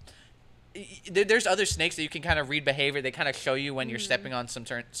 There's other snakes that you can kind of read behavior. They kind of show you when you're stepping on some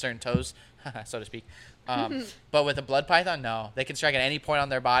certain toes, so to speak. But with a blood python, no, they can strike at any point on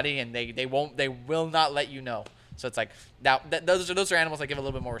their body, and they will not let you know. So it's like those are animals that give a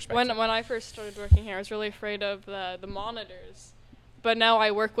little bit more respect. When I first started working here, I was really afraid of the monitors, but now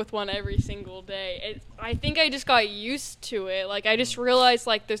I work with one every single day. I think I just got used to it. Like I just realized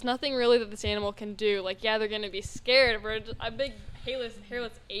like there's nothing really that this animal can do. Like yeah, they're gonna be scared of a big hairless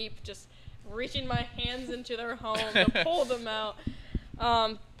ape just reaching my hands into their home to pull them out.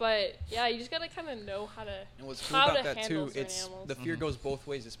 But yeah, you just gotta kind of know how to. And what's cool how about to that handle too, certain it's animals. the fear goes both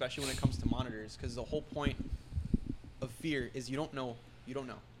ways, especially when it comes to monitors, because the whole point of fear is you don't know. You don't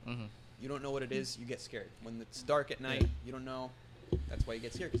know. Mhm. You don't know what it is. You get scared when it's dark at night. You don't know. That's why you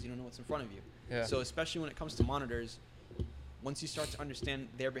get scared because you don't know what's in front of you. Yeah. So especially when it comes to monitors, once you start to understand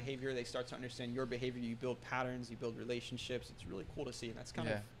their behavior, they start to understand your behavior. You build patterns. You build relationships. It's really cool to see, and that's kind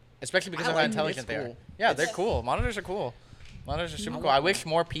Yeah. of Especially because I of how like it. intelligent It's they are. cool. Yeah, they're It's- cool. Monitors are cool. Monitors are super cool. like I wish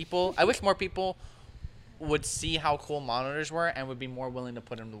more people would see how cool monitors were and would be more willing to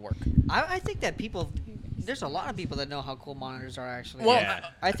put them to work. I think that there's a lot of people that know how cool monitors are actually. Well, Yeah.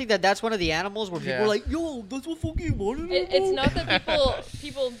 I think that's one of the animals where people Yeah. are like, yo, that's a fucking monitor. It's not that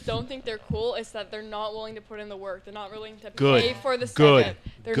people don't think they're cool. It's that they're not willing to put in the work. They're not willing to Good. pay for the Good. second.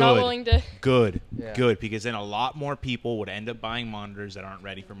 They're not Good. willing to. Good, Yeah. good, because then a lot more people would end up buying monitors that aren't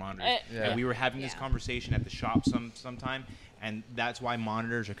ready for monitors. Yeah. And we were having this Yeah. conversation at the shop sometime, and that's why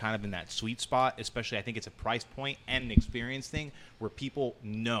monitors are kind of in that sweet spot. Especially, I think it's a price point and an experience thing where people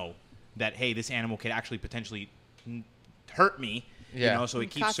know that hey, this animal could actually potentially hurt me. Yeah. You know, so it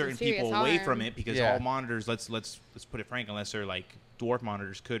keeps Cause some certain serious people away harm. from it because Yeah. all monitors, let's put it frank, unless they're like dwarf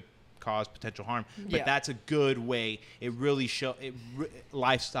monitors, could cause potential harm. But Yeah. that's a good way. It really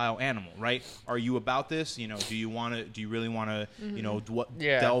lifestyle animal, right? Are you about this? You know, do you really want to, you know,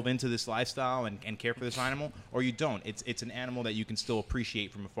 delve into this lifestyle and care for this animal, or you don't? It's an animal that you can still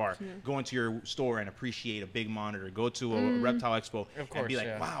appreciate from afar. Go into your store and appreciate a big monitor. Go to a reptile expo and be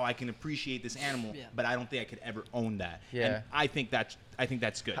like, wow, I can appreciate this animal, but I don't think I could ever own that. Yeah. And I think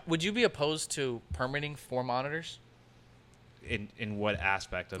that's good. Would you be opposed to permitting for monitors? In what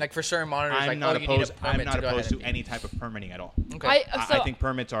aspect of Like for certain monitors, I'm like not you need a opposed. permit I'm not to go opposed ahead to and any type of permitting at all. Okay. I think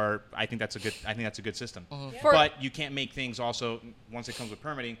permits are. I think that's a good system. For- But you can't make things also. Once it comes with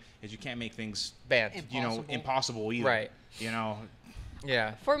permitting, is you can't make things banned. impossible either. Right. You know.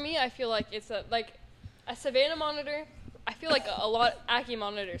 Yeah. For me, I feel like it's a Savannah monitor. I feel like a lot Ackie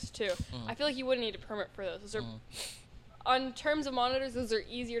monitors too. I feel like you wouldn't need a permit for those. Those are, on terms of monitors, those are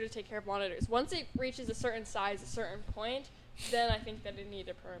easier to take care of monitors. Once it reaches a certain size, a certain point, then I think that it need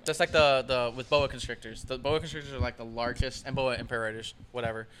a permit. Just like the with boa constrictors. The boa constrictors are like the largest, and boa imperators,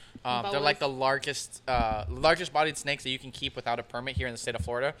 whatever. They're like the largest bodied snakes that you can keep without a permit here in the state of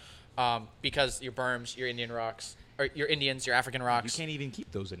Florida, because your berms, your Indian rocks, or your Indians, your African You rocks. can't even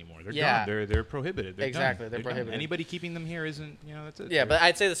keep those anymore. They're Yeah. gone. They're prohibited. They're Exactly, done. they're done. prohibited. Anybody keeping them here isn't. You know, that's it. Yeah, but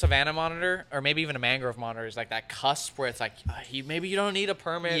I'd say the Savannah monitor, or maybe even a mangrove monitor, is like that cusp where it's like maybe you don't need a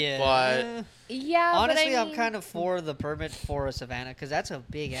permit, but Yeah, Honestly, but I I'm mean, kind of for the permit for a savanna because that's a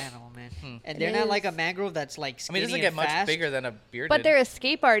big animal, man. And they're It not like a is. mangrove that's like I skinny mean, it doesn't and get much fast. bigger than a bearded. But they're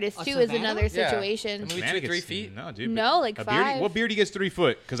escape artists A too, is savanna? another Yeah. situation. I mean, Savannah 2-3 gets- feet. No, dude. No, like a beardy, 5. what beardy gets 3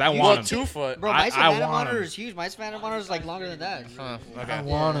 foot? Because I You want Well, them. 2 foot. Bro, I my savanna want monitor 'em. is huge. My savanna monitor is like longer than that. Okay.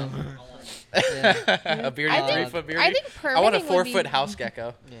 want them. A bearded I think- 3-foot beardy. I think I want a permitting would be- 4-foot house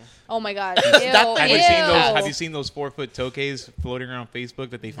gecko. Oh my god. Have you Have Ew. you seen those 4-foot tokeis floating around Facebook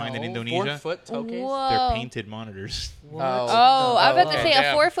that they find in Indonesia? 4-foot tokeis. Whoa. They're painted monitors. Oh, I was about to Oh, say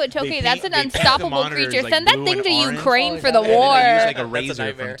damn. a 4-foot They tokay. That's paint- an they paint the unstoppable monitors, creature. like, Send that blue thing and to orange. Ukraine for the And And war. they use like a That's a razor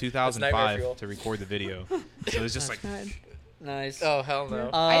nightmare. from That's 2005 nightmare fuel. to record the video. So it's just like Nice. Oh hell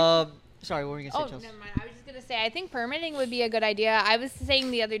no. Sorry, what were you Oh, gonna say, Chelsea? never mind. I was just gonna say I think permitting would be a good idea. I was saying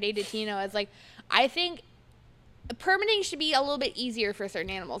the other day to Tino, I was like, I think permitting should be a little bit easier for certain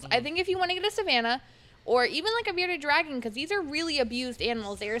animals. I think if you want to get a savanna, or even like a bearded dragon, because these are really abused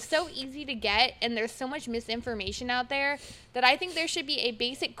animals. They are so easy to get, and there's so much misinformation out there that I think there should be a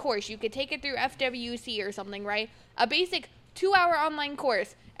basic course. You could take it through FWC or something, right? A basic 2-hour online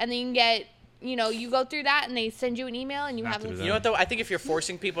course, and then you can get, you go through that, and they send you an email, and you Not have to do this. that. You know what though? I think if you're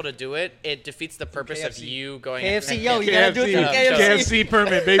forcing people to do it, it defeats the purpose of KFC. you going. KFC, after- yo, you gotta do it through KFC.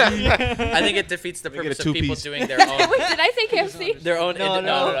 permit, baby. I think it defeats the Let me get a purpose of people 2-piece. doing their own. Wait, did I say KFC? Their own.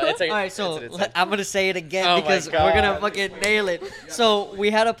 No. It's like, All right, so it's- I'm gonna say it again Oh my because we're gonna God. fucking nail it. So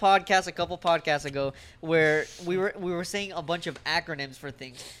we had a podcast a couple podcasts ago where we were saying a bunch of acronyms for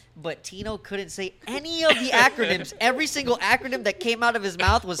things, but Tino couldn't say any of the acronyms. Every single acronym that came out of his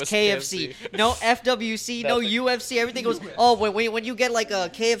mouth was Was KFC. KFC. No FWC, no Nothing. UFC. Everything goes. Oh, when you get like a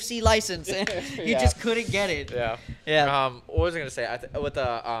KFC license, you Yeah. just couldn't get it. Yeah. Yeah. What was I gonna say?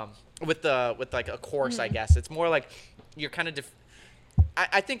 With like a course, I guess it's more like you're kind of.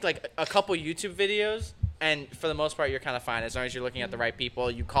 I think like a couple YouTube videos, and for the most part, you're kind of fine as long as you're looking at the right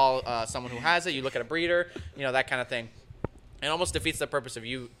people. You call someone who has it. You look at a breeder. That kind of thing. It almost defeats the purpose of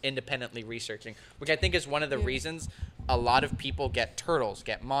you independently researching, which I think is one of the reasons a lot of people get turtles,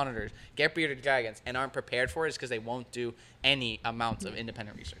 get monitors, get bearded dragons, and aren't prepared for it is because they won't do any amounts of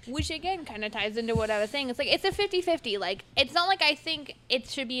independent research. Which again kind of ties into what I was saying. It's like it's a 50-50. Like it's not like I think it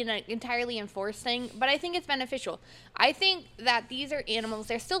should be an entirely enforced thing, but I think it's beneficial. I think that these are animals;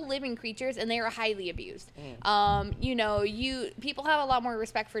 they're still living creatures, and they are highly abused. People have a lot more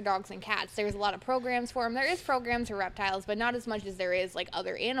respect for dogs and cats. There's a lot of programs for them. There is programs for reptiles, but not as much as there is like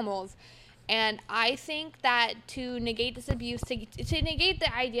other animals. And I think that to negate this abuse, to negate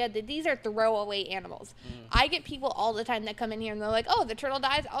the idea that these are throwaway animals. I get people all the time that come in here and they're like, oh, the turtle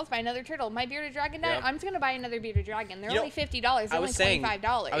dies, I'll buy another turtle. My bearded dragon died, Yep. I'm just going to buy another bearded dragon. They're You know, only $50. They're only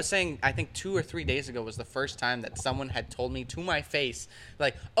 $25. I was saying, I think 2 or 3 days ago was the first time that someone had told me to my face,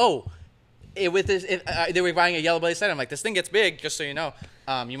 like, oh, they were buying a yellow belly set. I'm like, this thing gets big, just so you know.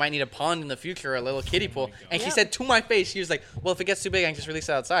 You might need a pond in the future, or a little kiddie pool. And she Yeah. said to my face, she was like, well, if it gets too big, I can just release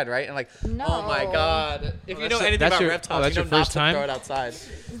it outside, right? And like, No. oh my God. If you know anything that's about your- reptiles, that's you your know not first to time? throw it outside.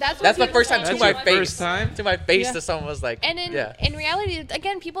 That's That's the people first time tell to me. my face. first time? To my face, Yeah. to someone was like, And yeah. in reality,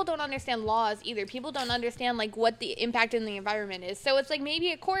 again, people don't understand laws either. People don't understand like what the impact in the environment is. So it's like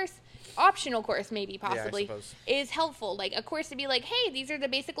maybe a course, optional course, maybe possibly suppose. is helpful. Like a course to be like, hey, these are the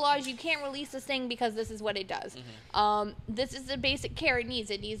basic laws. You can't release this thing because this is what it does. This is the basic care it needs.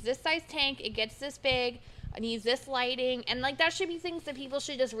 It needs this size tank. It gets this big. needs this lighting, and like that should be things that people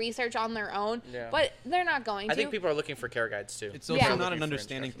should just research on their own. Yeah. But they're not going to. I think people are looking for care guides too. It's also Yeah. not Looking an for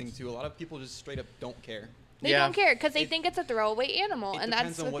understanding thing instructions. too. A lot of people just straight up don't care. They Yeah. don't care because they think it's a throwaway animal, It and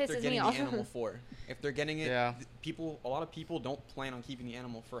depends that's on what what they're pisses getting me the off. animal for. If they're getting it, Yeah. a lot of people don't plan on keeping the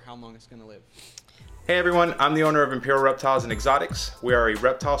animal for how long it's gonna live. Hey everyone, I'm the owner of Imperial Reptiles and Exotics. We are a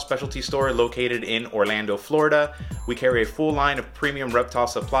reptile specialty store located in Orlando, Florida. We carry a full line of premium reptile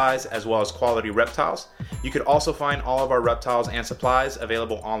supplies as well as quality reptiles. You could also find all of our reptiles and supplies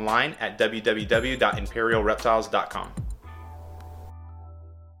available online at www.imperialreptiles.com.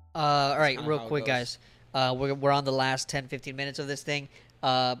 All right, kinda real how it quick, goes. guys. We're on the last 10, 15 minutes of this thing.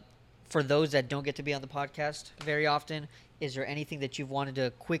 For those that don't get to be on the podcast very often, is there anything that you've wanted to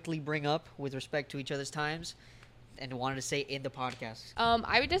quickly bring up with respect to each other's times and wanted to say in the podcast?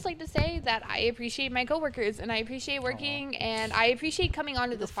 I would just like to say that I appreciate my coworkers, and I appreciate working, and I appreciate coming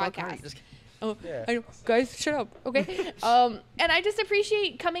onto this Fuck, all podcast. right, just- Oh, Yeah. I know. Guys, shut up. Okay. And I just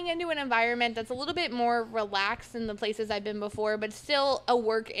appreciate coming into an environment that's a little bit more relaxed than the places I've been before, but still a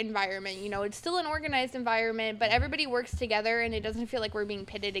work environment. You know, it's still an organized environment, but everybody works together, and it doesn't feel like we're being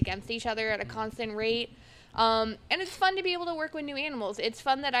pitted against each other at a constant rate. And it's fun to be able to work with new animals. It's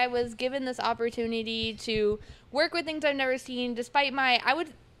fun that I was given this opportunity to work with things I've never seen, despite my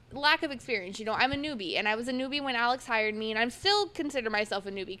lack of experience. You know, I'm a newbie, and I was a newbie when Alex hired me, and I'm still consider myself a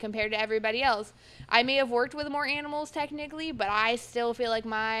newbie compared to everybody else. I may have worked with more animals technically, but I still feel like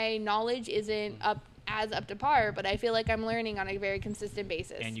my knowledge isn't up to par, but I feel like I'm learning on a very consistent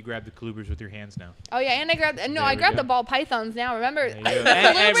basis. And you grab the Klubers with your hands now. Oh yeah, and I grabbed There we the go. ball pythons now. Remember, There you go. the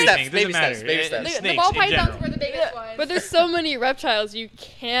And Klubers- everything, Baby doesn't matter. steps, baby steps. the Snakes ball in pythons general. were the biggest ones. But there's so many reptiles, you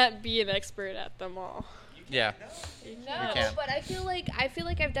can't be an expert at them all. Yeah. No, can. but I feel like I've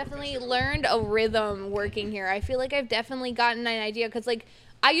definitely learned a rhythm working here. I feel like I've definitely gotten an idea because like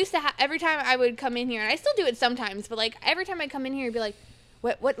I used to every time I would come in here, and I still do it sometimes, but like every time I come in here, I'd be like,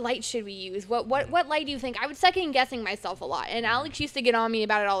 what light should we use? What light do you think? I would second guessing myself a lot, and Alex used to get on me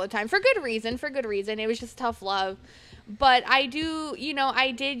about it all the time for good reason. It was just tough love. But I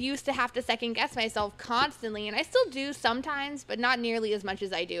did used to have to second guess myself constantly, and I still do sometimes, but not nearly as much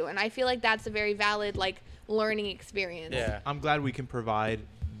as I do. And I feel like that's a very valid like learning experience. Yeah. I'm glad we can provide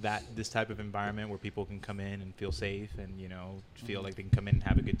this type of environment where people can come in and feel safe and feel like they can come in and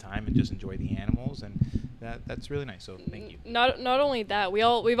have a good time and just enjoy the animals, and that's really nice. So thank you. Not only that,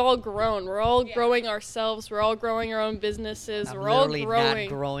 we've all grown. We're all growing ourselves. We're all growing our own businesses. I'm We're all literally growing.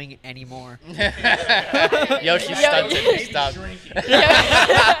 not growing anymore. Yoshi stunted. Stop. Since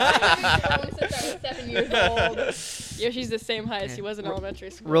I was 7 years old. Yoshi's the same height as he was in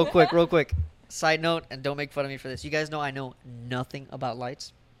elementary school. Real quick. Side note, and don't make fun of me for this. You guys know I know nothing about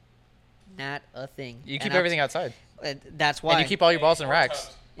lights. Not a thing. You And keep I'm- everything outside. and that's why. And you keep all your balls in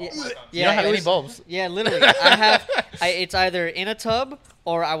racks. Yeah, You don't have it any was- bulbs. Yeah, literally. It's either in a tub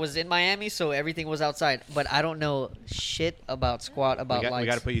or I was in Miami, so everything was outside. But I don't know shit about We lights.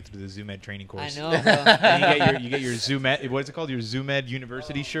 got to put you through the ZoomEd training course. I know, bro. And you get your ZoomEd. What is it called? Your ZoomEd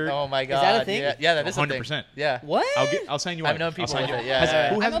University shirt. Oh my god. that a thing? Yeah, that is a 100%. thing. Yeah. What? I'll sign you I've up. known I'll people sign with you it, up. yeah.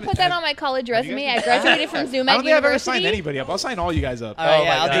 Who I'm hasn't- gonna put that on my college have you resume. guys- I graduated from I ZoomEd don't think I've ever University. signed anybody up. I'll sign all you guys up. All right, Oh yeah,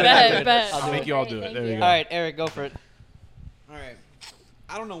 my I'll do God. that. Bet. I'll I'll do make it. you all do it. Thank There we you. go. All right, Eric, go for it. All right.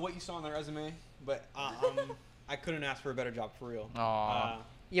 I don't know what you saw on that resume, but I couldn't ask for a better job for real. Aw.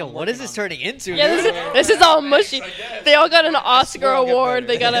 Yo, I'm what is working this on- turning into? Yeah, dude? this is all mushy. They all got an Oscar We'll get award.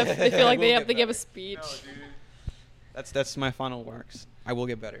 better. They feel like they We'll have get to give a better. speech. That's my final marks. I will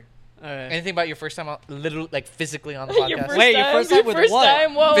get better. All right. Anything about your first time, literally, like physically on the Your podcast? first Wait, your time? first time with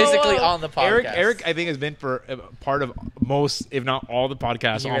what? Whoa, Physically whoa. on the podcast. Eric, I think, has been for part of most, if not all, the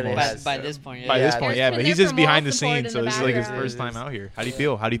podcasts. He really almost. has. By this point, yeah. By this Yeah. point, He's yeah. been But there he's just for behind the moral support scenes, in so the this is like his background. first time out here. How do you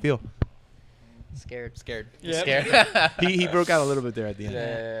feel? How do you feel? Scared. Scared. Scared. He broke out a little bit there at the end.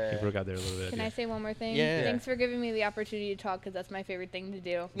 Yeah. He broke out there a little bit. Can I say one more thing? Yeah. Thanks for giving me the opportunity to talk because that's my favorite thing to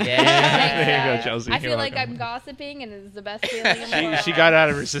do. Yeah. There you go, Chelsea. I You're feel like welcome. I'm gossiping and it's the best feeling in the world. She got it out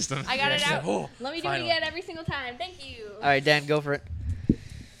of her system. I got it out. Oh, Let me do finally. it again every single time. Thank you. All right, Dan, go for it.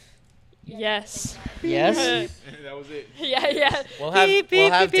 Yes. Yes. That was it. Yeah. We'll have Beep,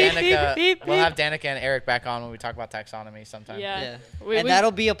 beep, Danica. beep, beep, beep, We'll have Danica and Eric back on when we talk about taxonomy sometime. Yeah. Yeah. We- And we-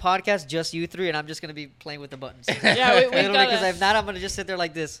 that'll be a podcast just you three, and I'm just gonna be playing with the buttons. Yeah, we've Literally, got because a- if not, I'm gonna just sit there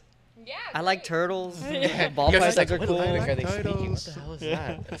like this. Yeah. I like great. turtles. Yeah. Ball Yoshi's pythons like, are what cool. language are they Titles. speaking? What the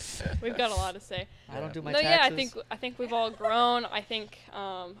hell is that? We've got a lot to say. I don't do my No, taxes. yeah, I think we've all grown. I think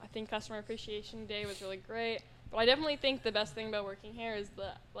Customer Appreciation Day was really great. But I definitely think the best thing about working here is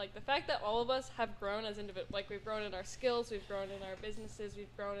the fact that all of us have grown as individuals. Like we've grown in our skills, we've grown in our businesses,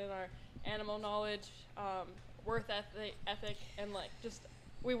 we've grown in our animal knowledge, worth ethic, and like just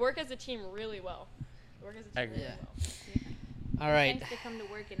we work as a team really well. Work as a I team agree. really Yeah. well. All right. Nice to come to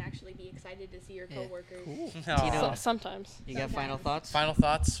work and actually be excited to see your Yeah. coworkers. Aw. Tino. Sometimes. You got final thoughts? Final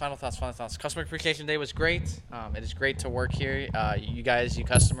thoughts. Customer Appreciation Day was great. It is great to work here. You guys, you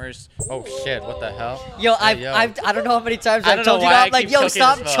customers. Oh shit! What the hell? Yo, Hey, yo. I don't know how many times I I've don't know told you why that. I I'm like, keep yo, choking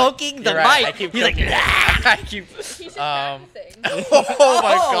stop this phone. choking the You're right, I mic. keep He's like, choking it. I keep. He's just Um, practicing. Oh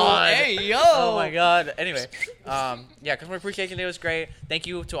my god. Hey, yo. Oh my god. Anyway, yeah, Customer Appreciation Day was great. Thank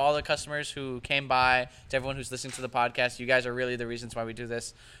you to all the customers who came by, to everyone who's listening to the podcast. You guys are really the reasons why we do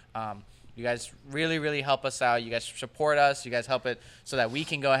this. You guys really, really help us out. You guys support us. You guys help it so that we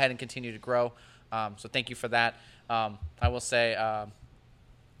can go ahead and continue to grow. So thank you for that. I will say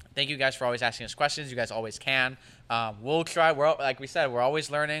thank you guys for always asking us questions. You guys always can. We'll try. Like we said, we're always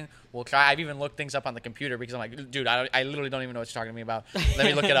learning. We'll try. I've even looked things up on the computer because I'm like, dude, I literally don't even know what you're talking to me about. Let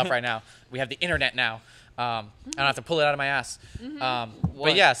me look it up right now. We have the internet now. I don't have to pull it out of my ass.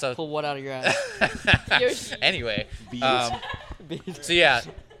 But yeah, so Pull what out of your ass? Yoshi. anyway, so yeah,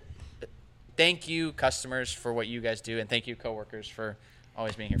 thank you customers for what you guys do, and thank you coworkers for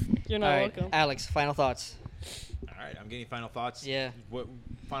always being here for me. You're All not right, welcome. Alex, final thoughts. All right, I'm getting final thoughts. Yeah. What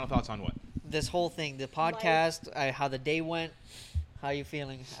final thoughts on what? This whole thing, the podcast, how the day went. How you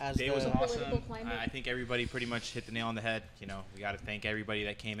feeling? As Day was the, awesome. Political climate. I think everybody pretty much hit the nail on the head. You know, we got to thank everybody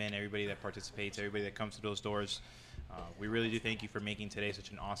that came in, everybody that participates, everybody that comes to those doors. We really do thank you for making today such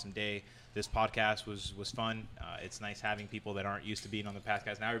an awesome day. This podcast was fun. It's nice having people that aren't used to being on the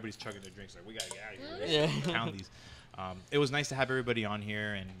podcast. Now everybody's chugging their drinks like, we got to get out of here. Yeah. Count these. It was nice to have everybody on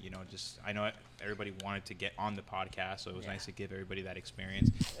here, and I know everybody wanted to get on the podcast, so it was nice to give everybody that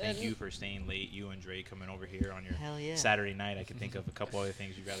experience. Thank you for staying late. You and Dre coming over here on your Hell yeah. Saturday night. I can think of a couple other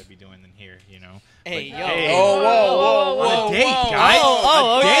things you'd rather be doing than here. Hey, But, yo. hey, Oh, whoa, on a date, guys.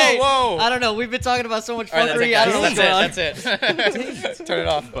 Oh, A okay. date. Whoa. I don't know. We've been talking about so much All right, fuckery. I don't know what's going on. that's it. Turn it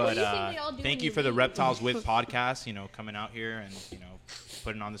off. But do you think we all do thank when you you for the leave? Reptiles with podcast. Coming out here and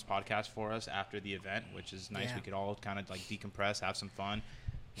putting on this podcast for us after the event, which is nice. Yeah. We could all kind of like decompress, have some fun.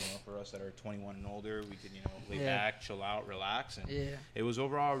 For us that are 21 and older, we could lay Yeah. back, chill out, relax, and Yeah. it was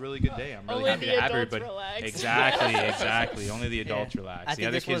overall a really good day. I'm really Only happy the to have adults everybody. relax. Exactly. Only the adults relax. I The think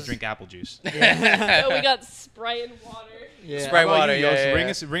other this kids was- drink apple juice. Yeah. So we got Sprite and water. Yeah. Sprite How about water, you, yeah, Yosh? yeah, Bring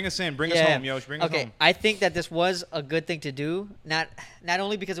yeah. us in. Bring us Yeah. home, Yosh. Bring us Okay, home. I think that this was a good thing to do. Not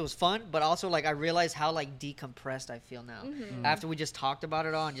only because it was fun, but also like I realized how like decompressed I feel now after we just talked about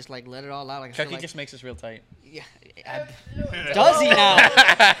it all and just like let it all out. Like I feel Chucky like, just makes us real tight. yeah, does he now?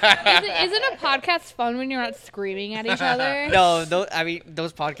 Isn't a podcast fun when you're not screaming at each other? No,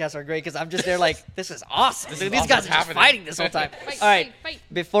 those podcasts are great because I'm just there like, this is awesome. This Dude, is these awesome. guys What's are just happening? fighting this whole time. Fight, All right, fight, fight.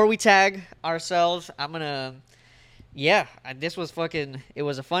 before we tag ourselves, I'm gonna, this was it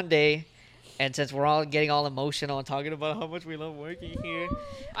was a fun day. And since we're all getting all emotional and talking about how much we love working here,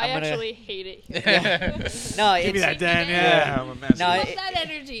 I I'm gonna- actually hate it here. no, Give me it's that, Dan. Yeah. Yeah, I'm a mess. No, Love it- that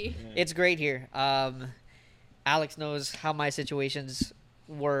energy. it's great here. Alex knows how my situations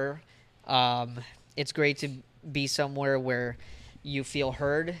were. It's great to be somewhere where you feel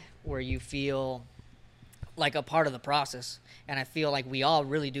heard, where you feel like a part of the process. And I feel like we all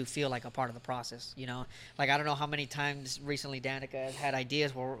really do feel like a part of the process, Like, I don't know how many times recently Danica has had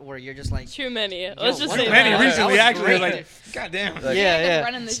ideas where you're just like, Too many. Let's just what say the Many hell? that. recently, That was actually, great. like, goddamn. yeah, Like yeah.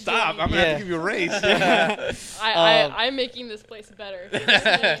 running this Stop. joint. I'm going to Yeah. have to give you a raise. I'm making this place better.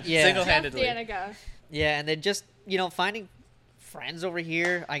 Yeah. Single-handedly. Just Danica. Yeah, and then just, finding friends over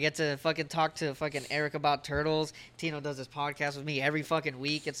here. I get to fucking talk to fucking Eric about turtles. Tino does this podcast with me every fucking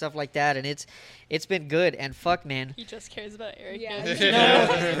week and stuff like that, and it's been good. And fuck, man. He just cares about Eric.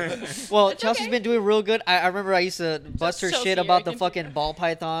 Yeah. Well, It's Chelsea's okay. been doing real good. I remember I used to bust her Chelsea, shit I about the can do fucking that. ball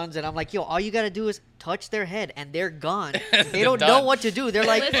pythons, and I'm like, yo, all you gotta do is touch their head, and they're gone. They don't know done. what to do. They're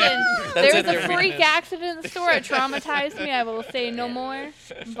like, Listen, That's there it, was they're a freak finished. accident in the store. It traumatized me. I will say no more.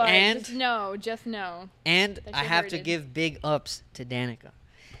 But And- just know. and That I you have to hurted. give big ups to Danica.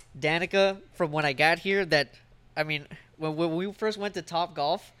 Danica, from when I got here, when we first went to Top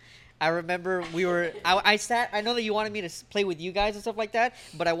Golf, I remember I sat, I know that you wanted me to play with you guys and stuff like that,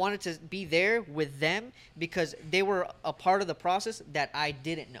 but I wanted to be there with them because they were a part of the process that I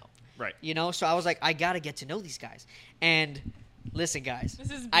didn't know. Right. So I was like, I gotta get to know these guys. And listen, guys,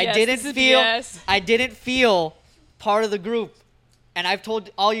 This is I BS. didn't This is feel BS. I didn't feel part of the group. And I've told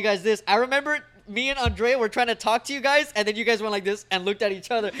all you guys this. I remember me and Andre were trying to talk to you guys, and then you guys went like this and looked at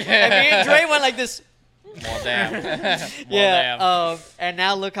each other. And me and Dre went like this. Well, damn. Well, Yeah. damn. And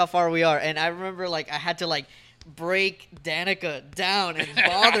now look how far we are. And I remember I had to break Danica down and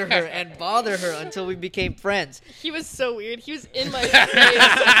bother her until we became friends. He was so weird. He was in my face.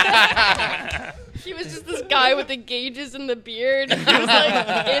 He was just this guy with the gauges and the beard. He was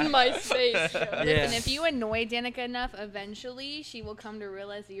like in my space. Yeah. Listen, if you annoy Danica enough, eventually she will come to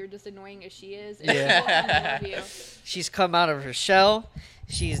realize that you're just annoying as she is. And Yeah. she will come to love you. She's come out of her shell.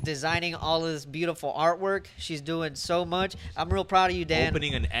 She's designing all this beautiful artwork. She's doing so much. I'm real proud of you, Dan.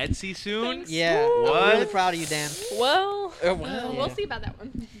 Opening an Etsy soon. Thanks. Yeah, What? I'm really proud of you, Dan. Well, We'll see about that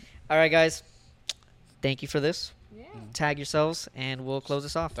one. All right, guys. Thank you for this. Yeah. Tag yourselves, and we'll close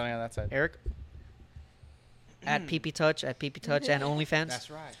this off. Starting on that side. Eric? At PP Touch, and OnlyFans.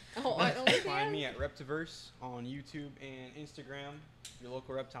 That's right. Oh, I only Find me at Reptiverse on YouTube and Instagram. Your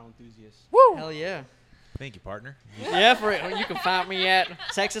local reptile enthusiast. Hell yeah. Thank you, partner. Yeah, for it. You can find me at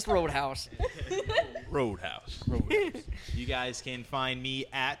Texas Roadhouse. Roadhouse. You guys can find me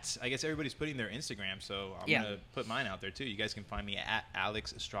at, I guess everybody's putting their Instagram, so I'm Yeah. going to put mine out there too. You guys can find me at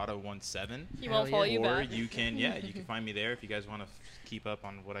AlexEstrada17. he Hell won't follow yeah. you Or back. you can, you can find me there if you guys want to keep up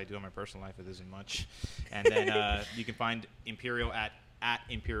on what I do in my personal life. It isn't much. And then you can find Imperial at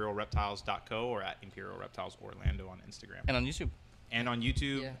imperialreptiles.co or at Imperial Reptiles Orlando on Instagram. And on YouTube. And on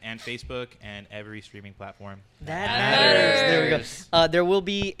YouTube Yeah. and Facebook and every streaming platform. That matters. matters. There we go. There will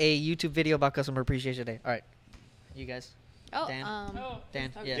be a YouTube video about Customer Appreciation Day. All right. You guys. Oh, Dan?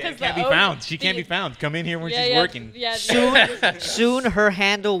 Dan, Okay. yeah. She 'Cause can't the be O- found. She can't the- be found. Come in here when yeah, she's yeah, working. Yeah, Soon her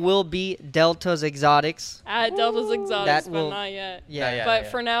handle will be Delta's Exotics. at Delta's Exotics, That but will- not yet. Yeah. Yeah. But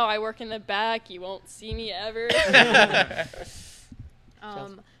for now, I work in the back. You won't see me ever.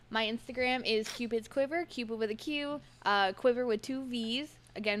 My Instagram is Cupid's Quiver, Cupid with a Q, Quiver with 2 V's,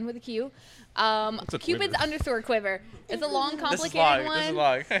 again with a Q. a Cupid's quiver? quiver. It's a long, This is complicated long. one. This is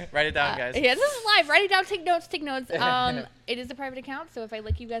long. Write it down, guys. Yeah, this is live. Write it down. Take notes. Take notes. It is a private account, so if I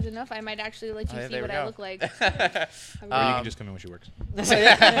like you guys enough, I might actually let you Oh, yeah, see there what we I go. look like. Or you can just come in when she works.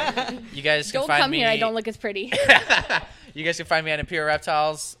 You guys can Don't find come me. here. I don't look as pretty. You guys can find me at Imperial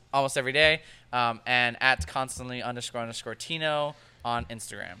Reptiles almost every day, and at constantly__Tino on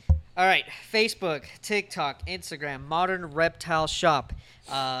Instagram. All right, Facebook, TikTok, Instagram, Modern Reptile Shop,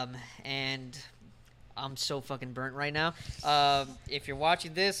 and I'm so fucking burnt right now. If you're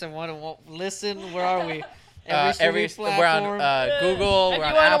watching this and want to listen, where are we? Every streaming we're on platform. Google, If we're you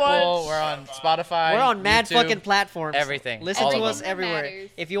on wanna Apple, watch- we're on Spotify. We're on mad YouTube. fucking platforms. everything, Listen all to of us them. everywhere. Matters.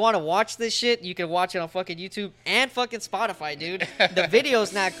 If you want to watch this shit, you can watch it on fucking YouTube and fucking Spotify, dude. The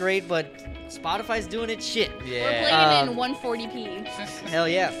video's not great, but Spotify's doing its shit. We're Yeah. playing in 140p. Hell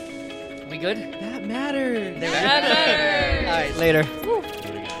yeah. We good? That matters. That matters. All right, later. Woo.